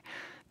day,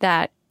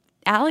 that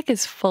Alec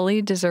is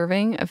fully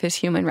deserving of his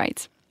human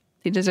rights.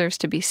 He deserves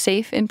to be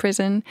safe in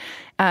prison,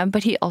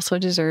 but he also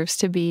deserves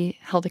to be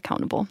held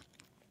accountable.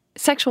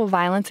 Sexual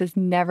violence is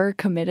never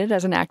committed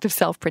as an act of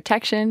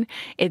self-protection.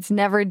 It's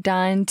never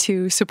done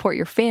to support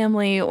your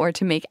family or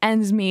to make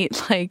ends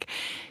meet. Like,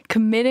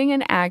 committing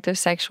an act of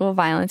sexual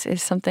violence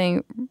is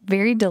something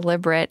very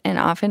deliberate and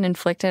often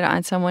inflicted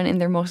on someone in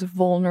their most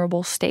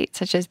vulnerable state,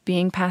 such as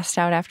being passed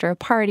out after a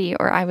party,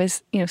 or I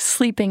was,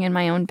 sleeping in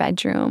my own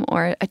bedroom,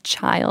 or a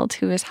child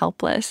who is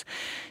helpless.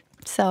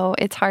 So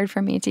it's hard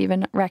for me to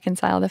even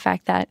reconcile the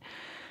fact that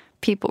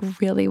people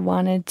really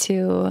wanted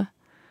to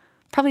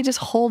probably just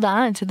hold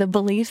on to the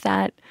belief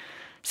that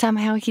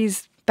somehow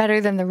he's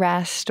better than the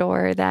rest,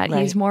 or that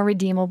he's more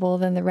redeemable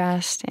than the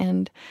rest.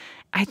 And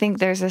I think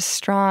there's a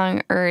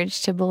strong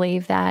urge to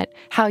believe that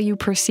how you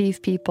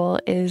perceive people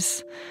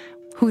is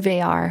who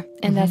they are.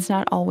 And that's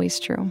not always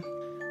true.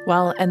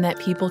 Well, and that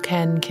people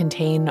can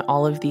contain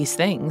all of these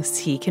things.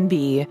 He can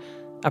be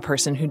a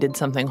person who did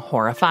something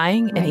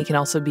horrifying, and he can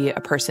also be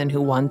a person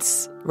who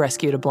once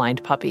rescued a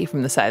blind puppy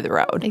from the side of the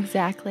road.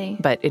 Exactly.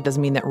 But it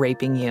doesn't mean that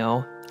raping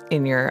you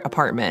in your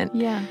apartment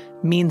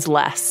means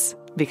less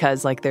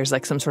because there's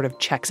some sort of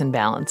checks and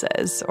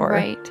balances.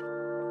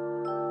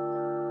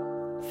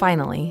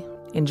 Finally,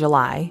 in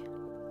July,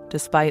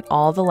 despite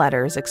all the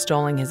letters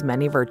extolling his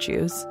many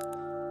virtues,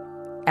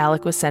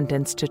 Alec was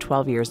sentenced to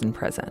 12 years in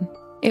prison.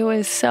 It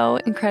was so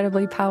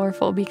incredibly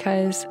powerful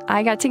because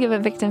I got to give a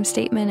victim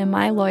statement and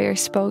my lawyer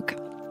spoke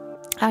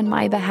on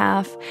my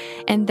behalf.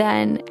 And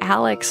then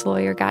Alec's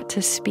lawyer got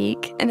to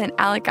speak. And then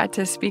Alec got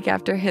to speak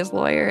after his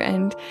lawyer.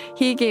 And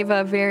he gave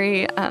a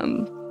very,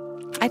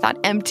 I thought,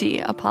 empty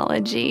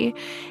apology,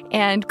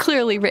 and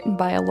clearly written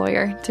by a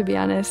lawyer, to be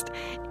honest.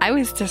 I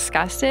was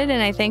disgusted.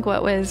 And I think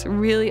what was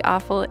really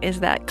awful is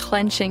that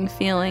clenching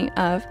feeling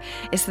of,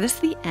 is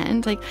this the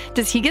end?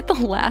 Does he get the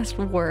last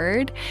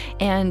word?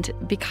 And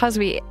because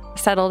we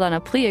settled on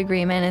a plea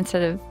agreement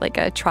instead of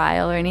a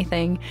trial or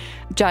anything,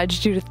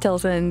 Judge Judith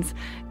Tilson's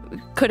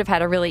could have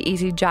had a really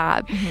easy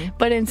job.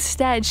 But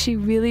instead, she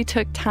really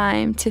took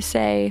time to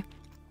say,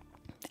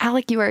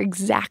 Alec, you are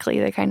exactly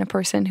the kind of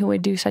person who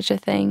would do such a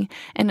thing.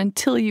 And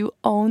until you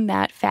own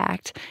that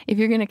fact, if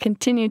you're going to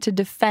continue to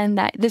defend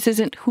that this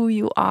isn't who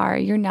you are,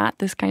 you're not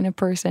this kind of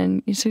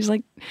person, she's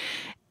like,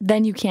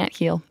 then you can't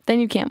heal. Then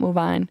you can't move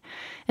on.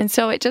 And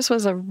so it just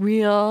was a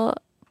real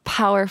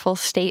powerful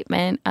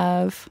statement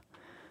of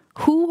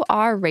who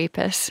are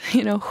rapists,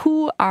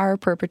 who are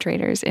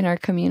perpetrators in our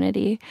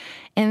community.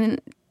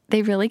 And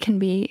they really can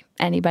be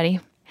anybody.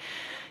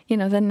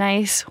 The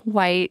nice,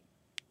 white,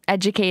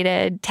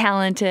 educated,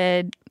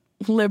 talented,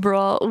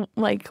 liberal,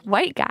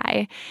 white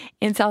guy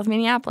in South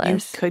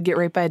Minneapolis. You could get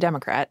raped by a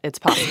Democrat. It's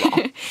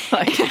possible.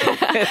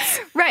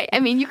 Right. I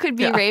mean, you could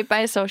be raped by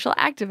a social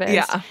activist.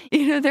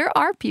 Yeah. There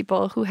are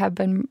people who have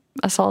been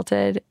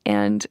assaulted.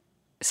 And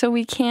so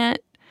we can't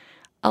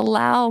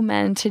allow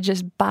men to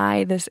just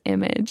buy this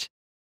image.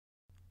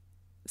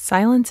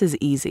 Silence is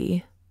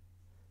easy.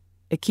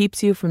 It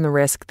keeps you from the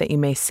risk that you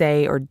may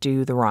say or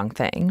do the wrong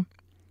thing.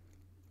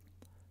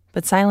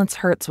 But silence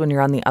hurts when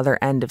you're on the other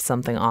end of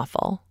something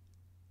awful.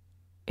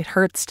 It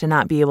hurts to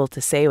not be able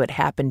to say what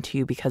happened to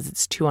you because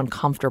it's too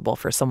uncomfortable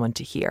for someone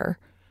to hear.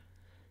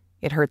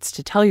 It hurts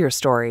to tell your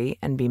story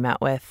and be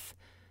met with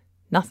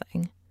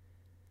nothing.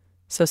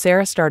 So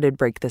Sarah started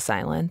Break the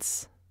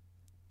Silence.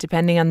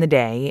 Depending on the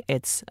day,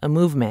 it's a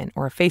movement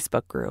or a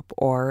Facebook group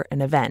or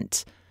an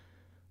event.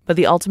 But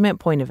the ultimate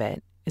point of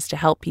it is to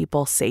help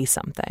people say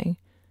something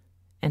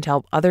and to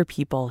help other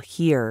people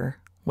hear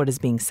what is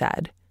being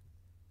said.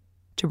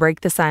 To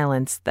break the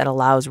silence that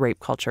allows rape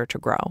culture to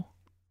grow.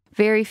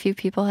 Very few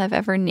people have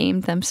ever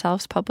named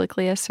themselves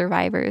publicly as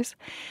survivors.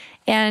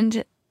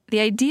 And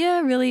the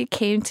idea really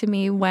came to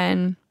me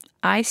when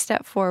I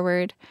stepped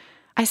forward.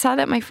 I saw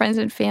that my friends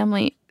and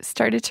family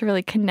started to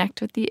really connect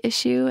with the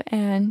issue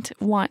and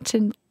want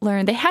to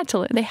learn. They had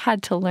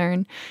to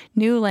learn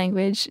new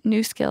language,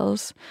 new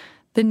skills,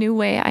 the new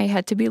way I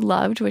had to be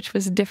loved, which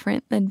was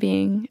different than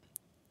being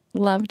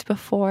loved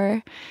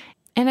before.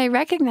 And I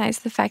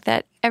recognized the fact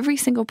that every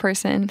single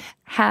person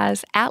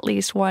has at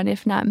least one,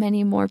 if not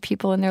many more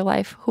people in their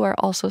life who are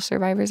also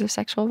survivors of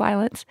sexual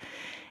violence.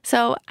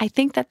 So I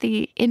think that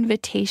the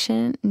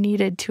invitation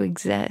needed to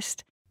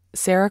exist.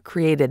 Sarah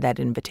created that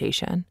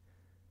invitation.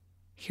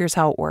 Here's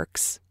how it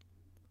works.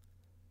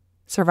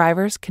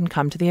 Survivors can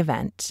come to the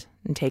event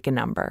and take a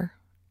number.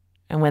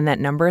 And when that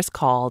number is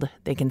called,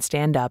 they can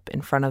stand up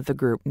in front of the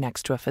group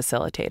next to a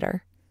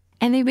facilitator.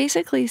 And they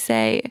basically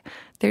say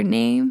their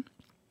name,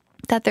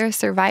 that they're a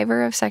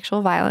survivor of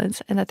sexual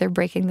violence and that they're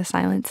breaking the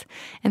silence.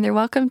 And they're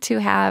welcome to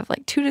have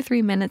like 2 to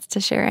 3 minutes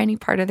to share any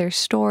part of their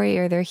story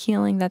or their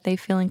healing that they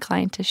feel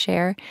inclined to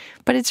share.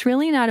 But it's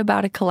really not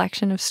about a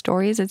collection of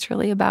stories. It's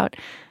really about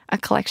a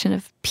collection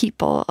of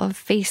people, of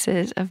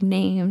faces, of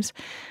names,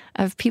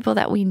 of people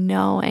that we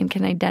know and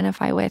can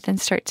identify with and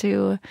start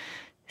to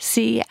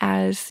see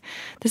as,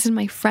 this is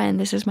my friend,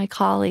 this is my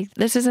colleague.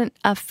 This isn't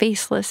a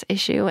faceless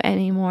issue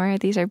anymore.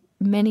 These are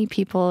many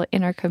people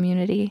in our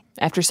community.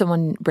 After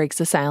someone breaks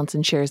the silence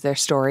and shares their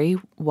story,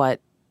 what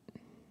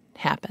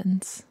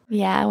happens?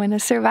 Yeah, when a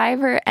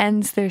survivor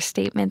ends their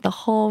statement, the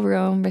whole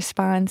room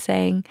responds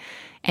saying,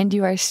 "And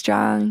you are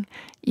strong,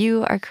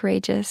 you are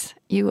courageous,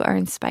 you are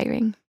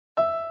inspiring."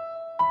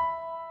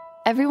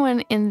 Everyone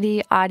in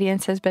the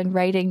audience has been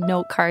writing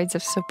note cards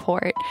of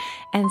support.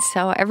 And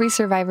so every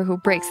survivor who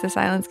breaks the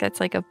silence gets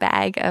like a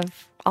bag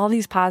of all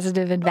these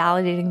positive and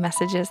validating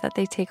messages that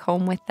they take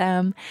home with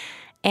them.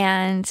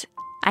 And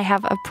I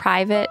have a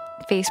private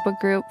Facebook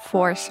group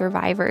for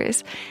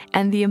survivors.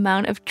 And the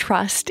amount of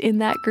trust in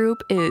that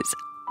group is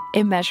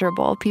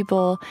immeasurable.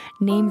 People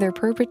name their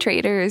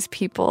perpetrators.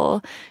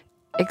 People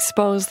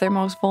expose their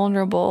most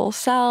vulnerable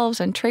selves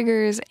and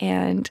triggers,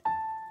 and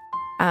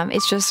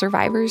it's just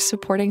survivors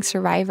supporting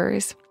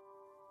survivors.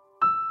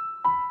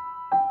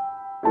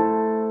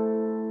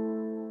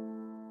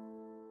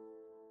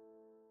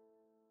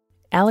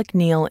 Alec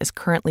Neal is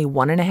currently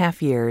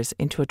 1.5 years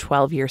into a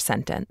 12-year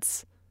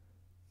sentence.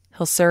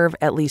 He'll serve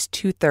at least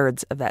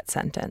 2/3 of that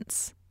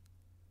sentence.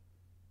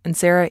 And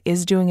Sarah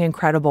is doing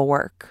incredible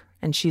work,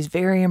 and she's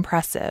very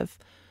impressive,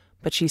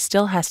 but she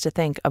still has to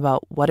think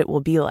about what it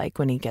will be like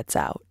when he gets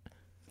out.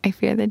 I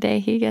fear the day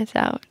he gets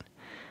out.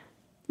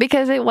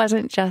 Because it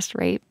wasn't just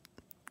rape,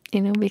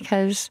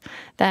 because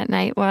that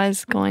night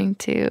was going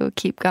to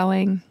keep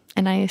going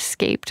and I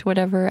escaped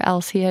whatever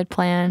else he had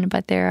planned.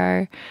 But there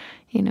are,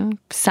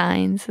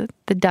 signs,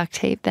 the duct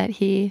tape that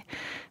he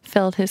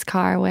filled his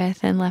car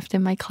with and left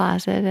in my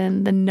closet,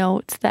 and the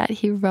notes that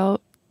he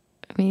wrote.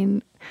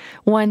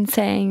 One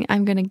saying,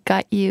 "I'm going to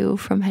gut you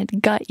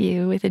gut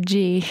you with a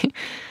G.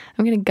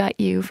 I'm going to gut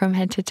you from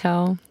head to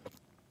toe."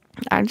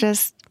 I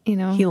just,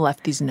 He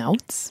left these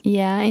notes?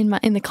 Yeah,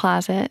 in the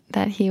closet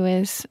that he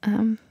was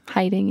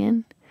hiding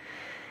in.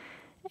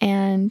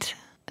 And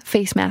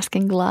face mask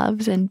and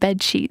gloves and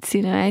bed sheets.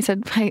 I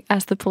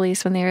asked the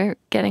police when they were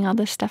getting all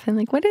this stuff, and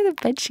what are the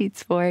bed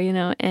sheets for?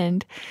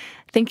 And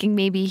thinking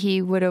maybe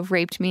he would have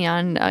raped me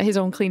on his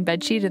own clean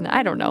bed sheet, and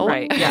I don't know.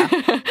 Right, yeah.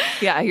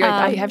 Yeah, you're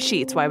like, I have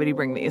sheets. Why would he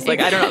bring these? I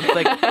don't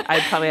know.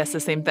 I'd probably ask the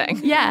same thing.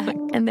 Yeah,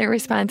 and their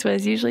response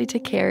was usually to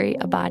carry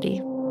a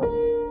body.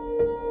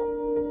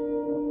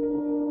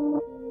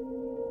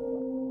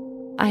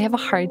 I have a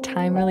hard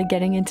time really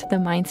getting into the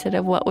mindset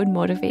of what would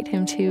motivate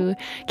him to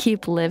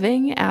keep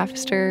living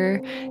after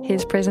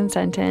his prison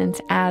sentence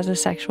as a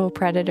sexual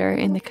predator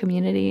in the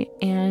community.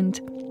 And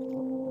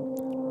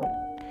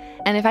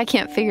if I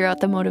can't figure out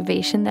the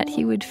motivation that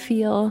he would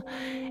feel,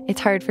 it's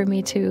hard for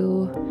me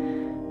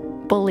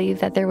to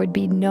believe that there would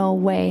be no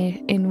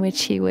way in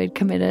which he would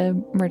commit a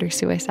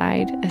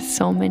murder-suicide, as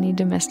so many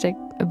domestic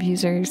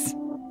abusers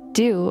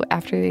do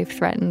after they've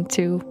threatened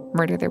to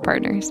murder their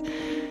partners.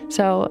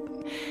 So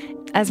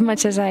as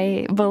much as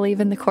I believe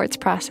in the court's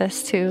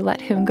process to let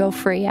him go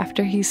free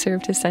after he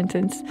served his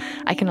sentence,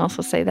 I can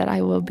also say that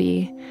I will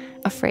be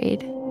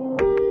afraid.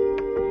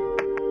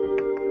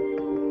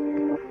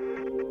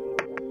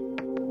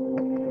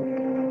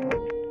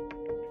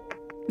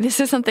 This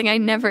is something I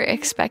never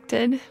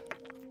expected.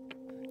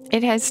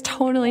 It has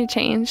totally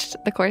changed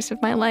the course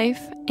of my life,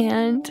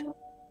 and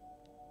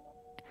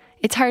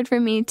it's hard for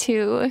me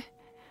to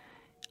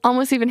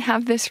almost even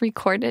have this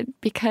recorded,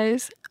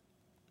 because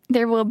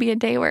there will be a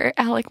day where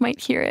Alec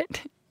might hear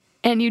it,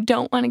 and you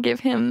don't want to give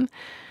him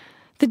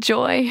the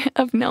joy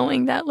of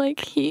knowing that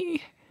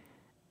he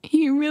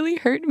really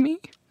hurt me.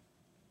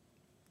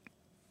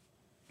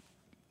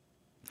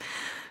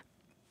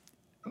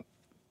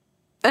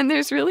 And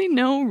there's really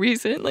no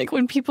reason,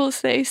 when people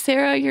say,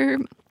 "Sarah,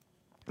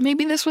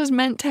 maybe this was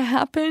meant to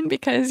happen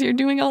because you're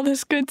doing all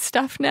this good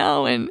stuff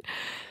now," and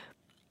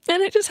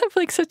I just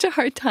have such a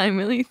hard time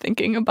really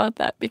thinking about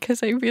that,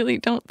 because I really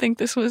don't think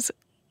this was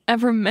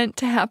ever meant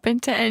to happen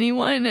to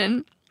anyone,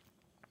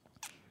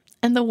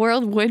 and the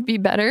world would be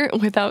better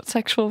without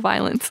sexual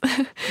violence.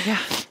 Yeah.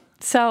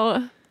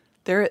 So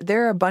there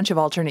are a bunch of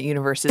alternate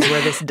universes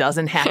where this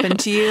doesn't happen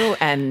to you,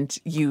 and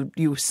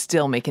you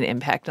still make an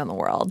impact on the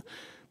world.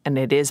 And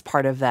it is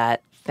part of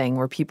that thing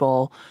where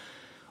people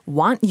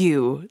want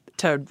you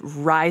to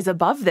rise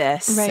above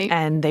this, right,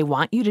 and they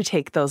want you to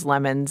take those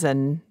lemons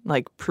and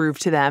prove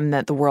to them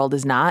that the world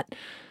is not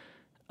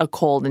a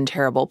cold and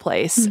terrible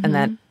place, mm-hmm, and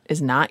that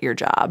is not your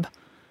job.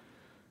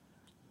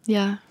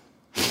 Yeah.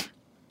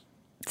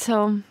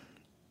 So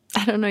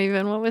I don't know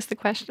even what was the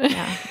question.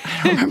 Yeah,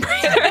 I don't remember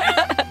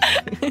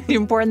either. The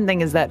important thing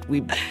is that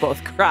we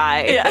both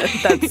cry. Yeah.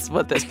 That's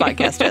what this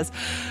podcast is.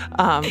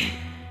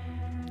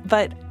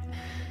 But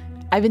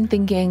I've been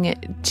thinking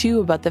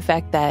too about the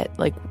fact that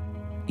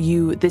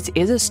this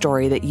is a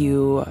story that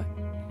you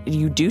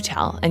you do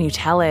tell, and you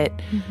tell it,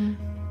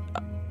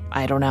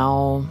 I don't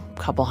know, a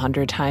couple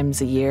hundred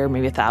times a year,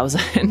 maybe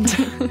 1,000.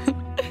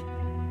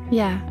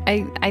 Yeah,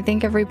 I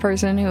think every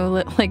person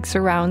who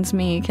surrounds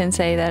me can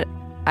say that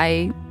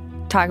I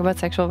talk about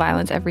sexual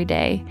violence every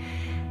day.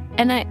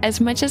 And as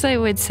much as I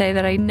would say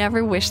that I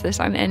never wish this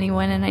on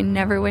anyone and I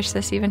never wish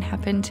this even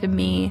happened to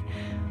me,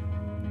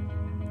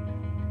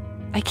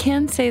 I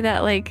can say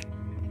that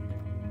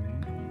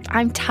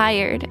I'm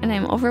tired and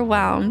I'm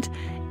overwhelmed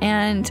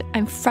and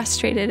I'm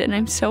frustrated and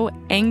I'm so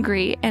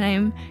angry and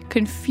I'm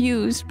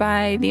confused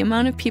by the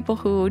amount of people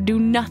who do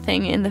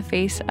nothing in the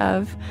face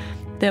of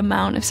the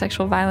amount of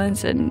sexual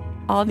violence and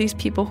all these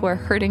people who are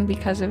hurting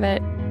because of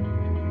it.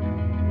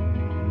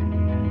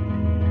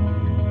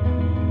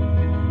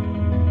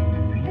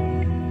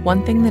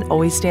 One thing that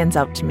always stands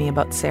out to me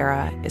about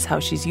Sarah is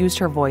how she's used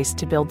her voice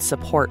to build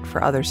support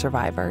for other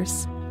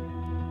survivors.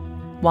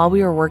 While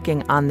we were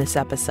working on this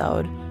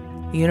episode,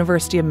 the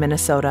University of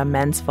Minnesota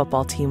men's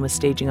football team was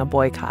staging a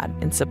boycott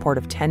in support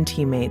of 10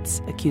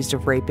 teammates accused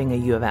of raping a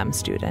U of M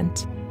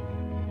student.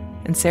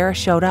 And Sarah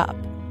showed up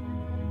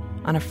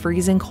on a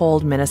freezing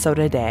cold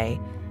Minnesota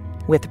day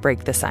with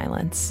Break the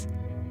Silence,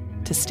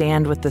 to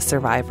stand with the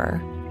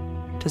survivor,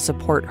 to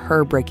support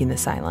her breaking the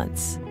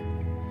silence.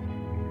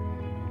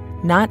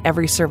 Not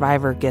every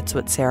survivor gets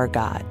what Sarah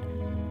got,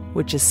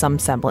 which is some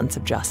semblance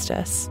of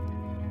justice.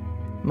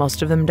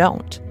 Most of them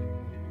don't.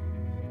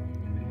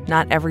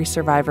 Not every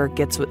survivor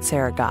gets what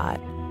Sarah got,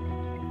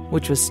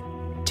 which was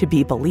to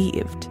be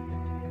believed.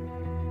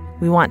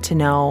 We want to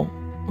know,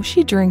 was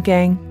she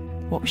drinking?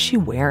 What was she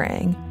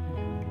wearing?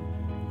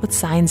 What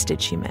signs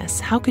did she miss?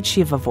 How could she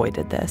have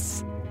avoided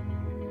this?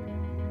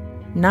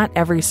 Not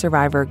every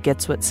survivor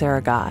gets what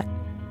Sarah got,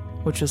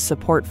 which was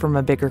support from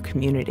a bigger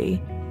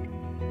community.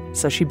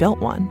 So she built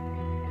one.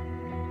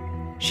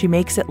 She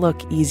makes it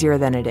look easier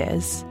than it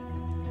is.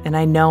 And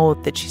I know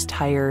that she's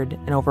tired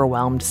and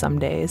overwhelmed some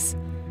days,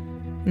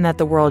 and that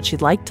the world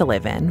she'd like to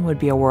live in would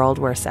be a world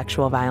where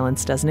sexual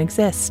violence doesn't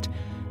exist,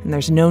 and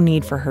there's no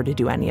need for her to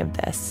do any of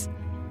this.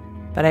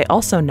 But I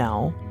also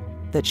know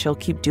that she'll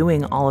keep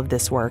doing all of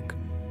this work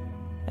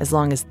as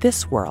long as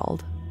this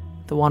world,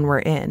 the one we're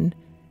in,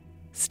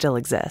 still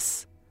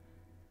exists.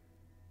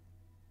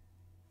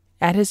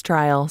 At his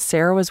trial,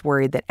 Sarah was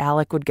worried that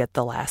Alec would get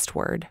the last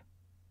word.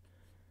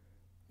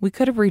 We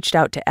could have reached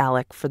out to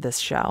Alec for this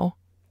show.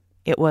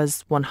 It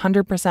was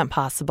 100%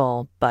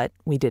 possible, but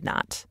we did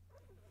not.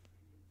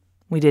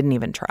 We didn't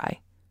even try.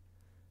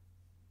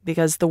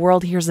 Because the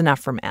world hears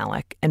enough from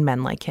Alec and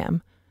men like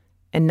him,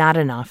 and not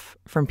enough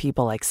from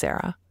people like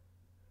Sarah.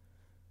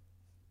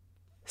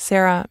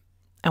 Sarah,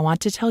 I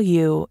want to tell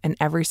you and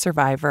every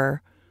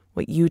survivor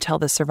what you tell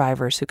the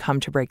survivors who come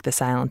to Break the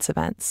Silence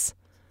events.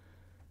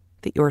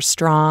 That you're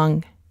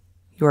strong,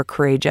 you're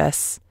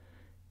courageous,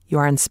 you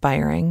are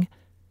inspiring,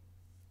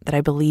 that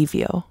I believe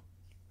you,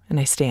 and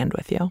I stand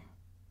with you.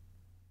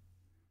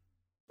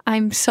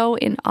 I'm so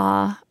in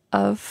awe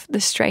of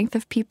the strength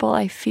of people.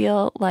 I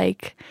feel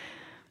like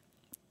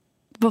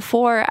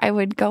before I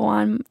would go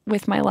on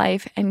with my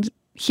life and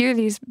hear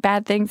these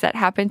bad things that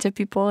happen to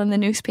people in the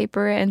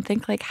newspaper and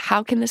think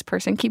how can this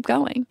person keep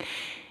going?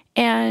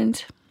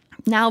 And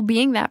now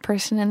being that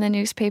person in the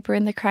newspaper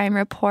in the crime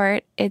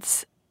report,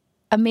 it's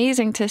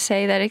amazing to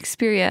say that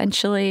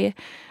experientially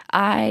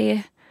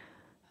I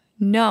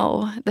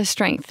know the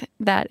strength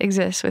that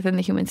exists within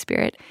the human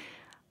spirit.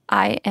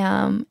 I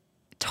am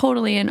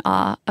totally in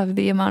awe of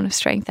the amount of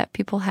strength that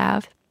people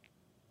have.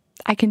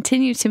 I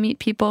continue to meet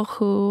people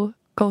who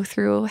go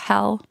through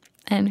hell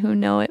and who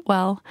know it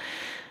well.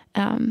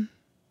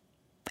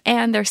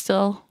 And they're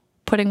still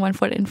putting one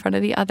foot in front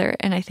of the other.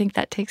 And I think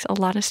that takes a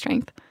lot of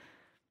strength.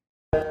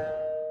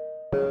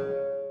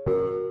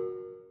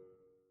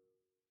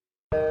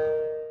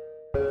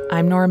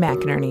 I'm Nora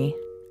McInerney,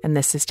 and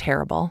this is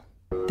Terrible.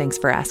 Thanks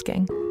for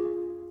asking.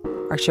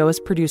 Our show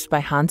is produced by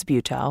Hans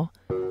Buetow,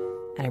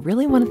 and I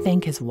really want to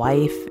thank his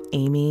wife,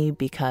 Amy,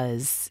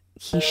 because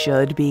he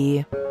should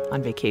be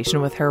on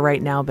vacation with her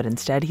right now, but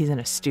instead he's in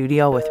a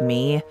studio with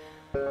me.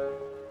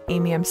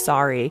 Amy, I'm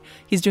sorry.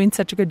 He's doing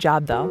such a good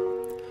job, though.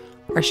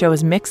 Our show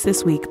is mixed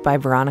this week by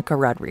Veronica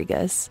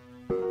Rodriguez.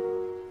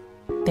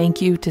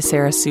 Thank you to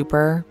Sarah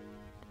Super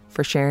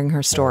for sharing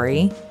her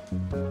story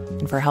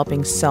and for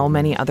helping so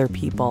many other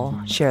people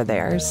share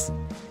theirs.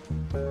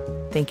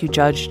 Thank you,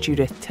 Judge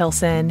Judith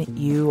Tilson.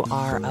 You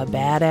are a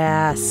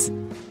badass.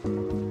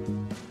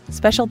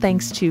 Special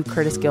thanks to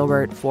Curtis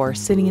Gilbert for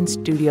sitting in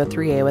Studio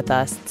 3A with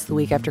us. It's the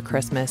week after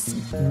Christmas.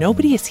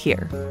 Nobody is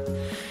here.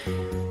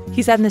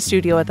 He sat in the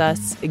studio with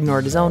us,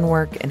 ignored his own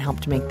work, and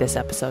helped make this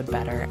episode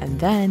better. And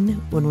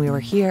then, when we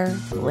were here,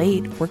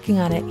 late, working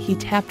on it, he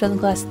tapped on the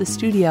glass of the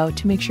studio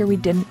to make sure we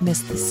didn't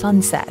miss the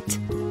sunset.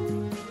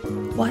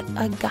 What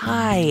a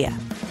guy.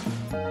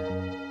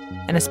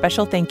 And a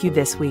special thank you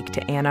this week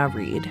to Anna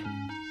Reed.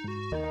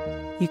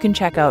 You can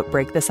check out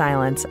Break the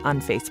Silence on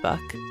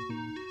Facebook.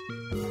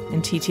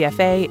 And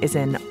TTFA is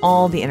in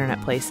all the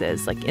internet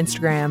places like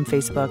Instagram,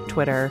 Facebook,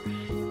 Twitter.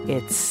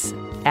 It's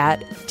at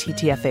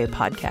TTFA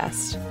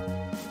Podcast.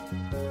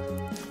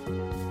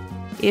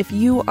 If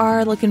you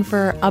are looking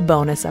for a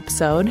bonus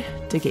episode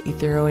to get you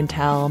through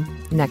until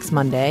next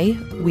Monday,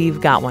 we've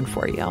got one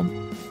for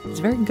you. It's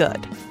very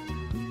good.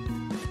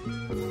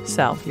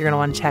 So you're going to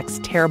want to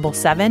text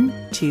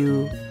Terrible7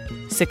 to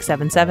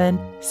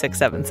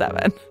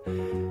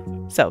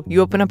 677-677. So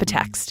you open up a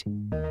text.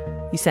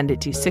 You send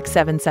it to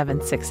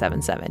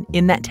 677-677.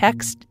 In that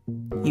text,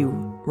 you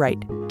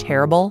write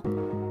terrible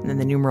and then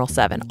the numeral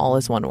 7, all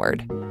is one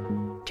word.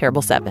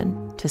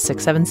 Terrible7 to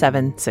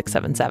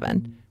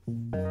 677-677.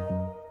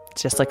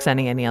 It's just like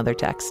sending any other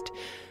text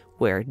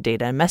where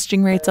data and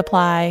messaging rates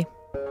apply.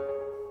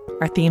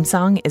 Our theme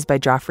song is by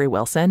Joffrey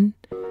Wilson.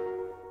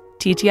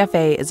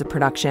 TTFA is a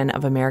production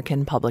of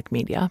American Public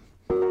Media.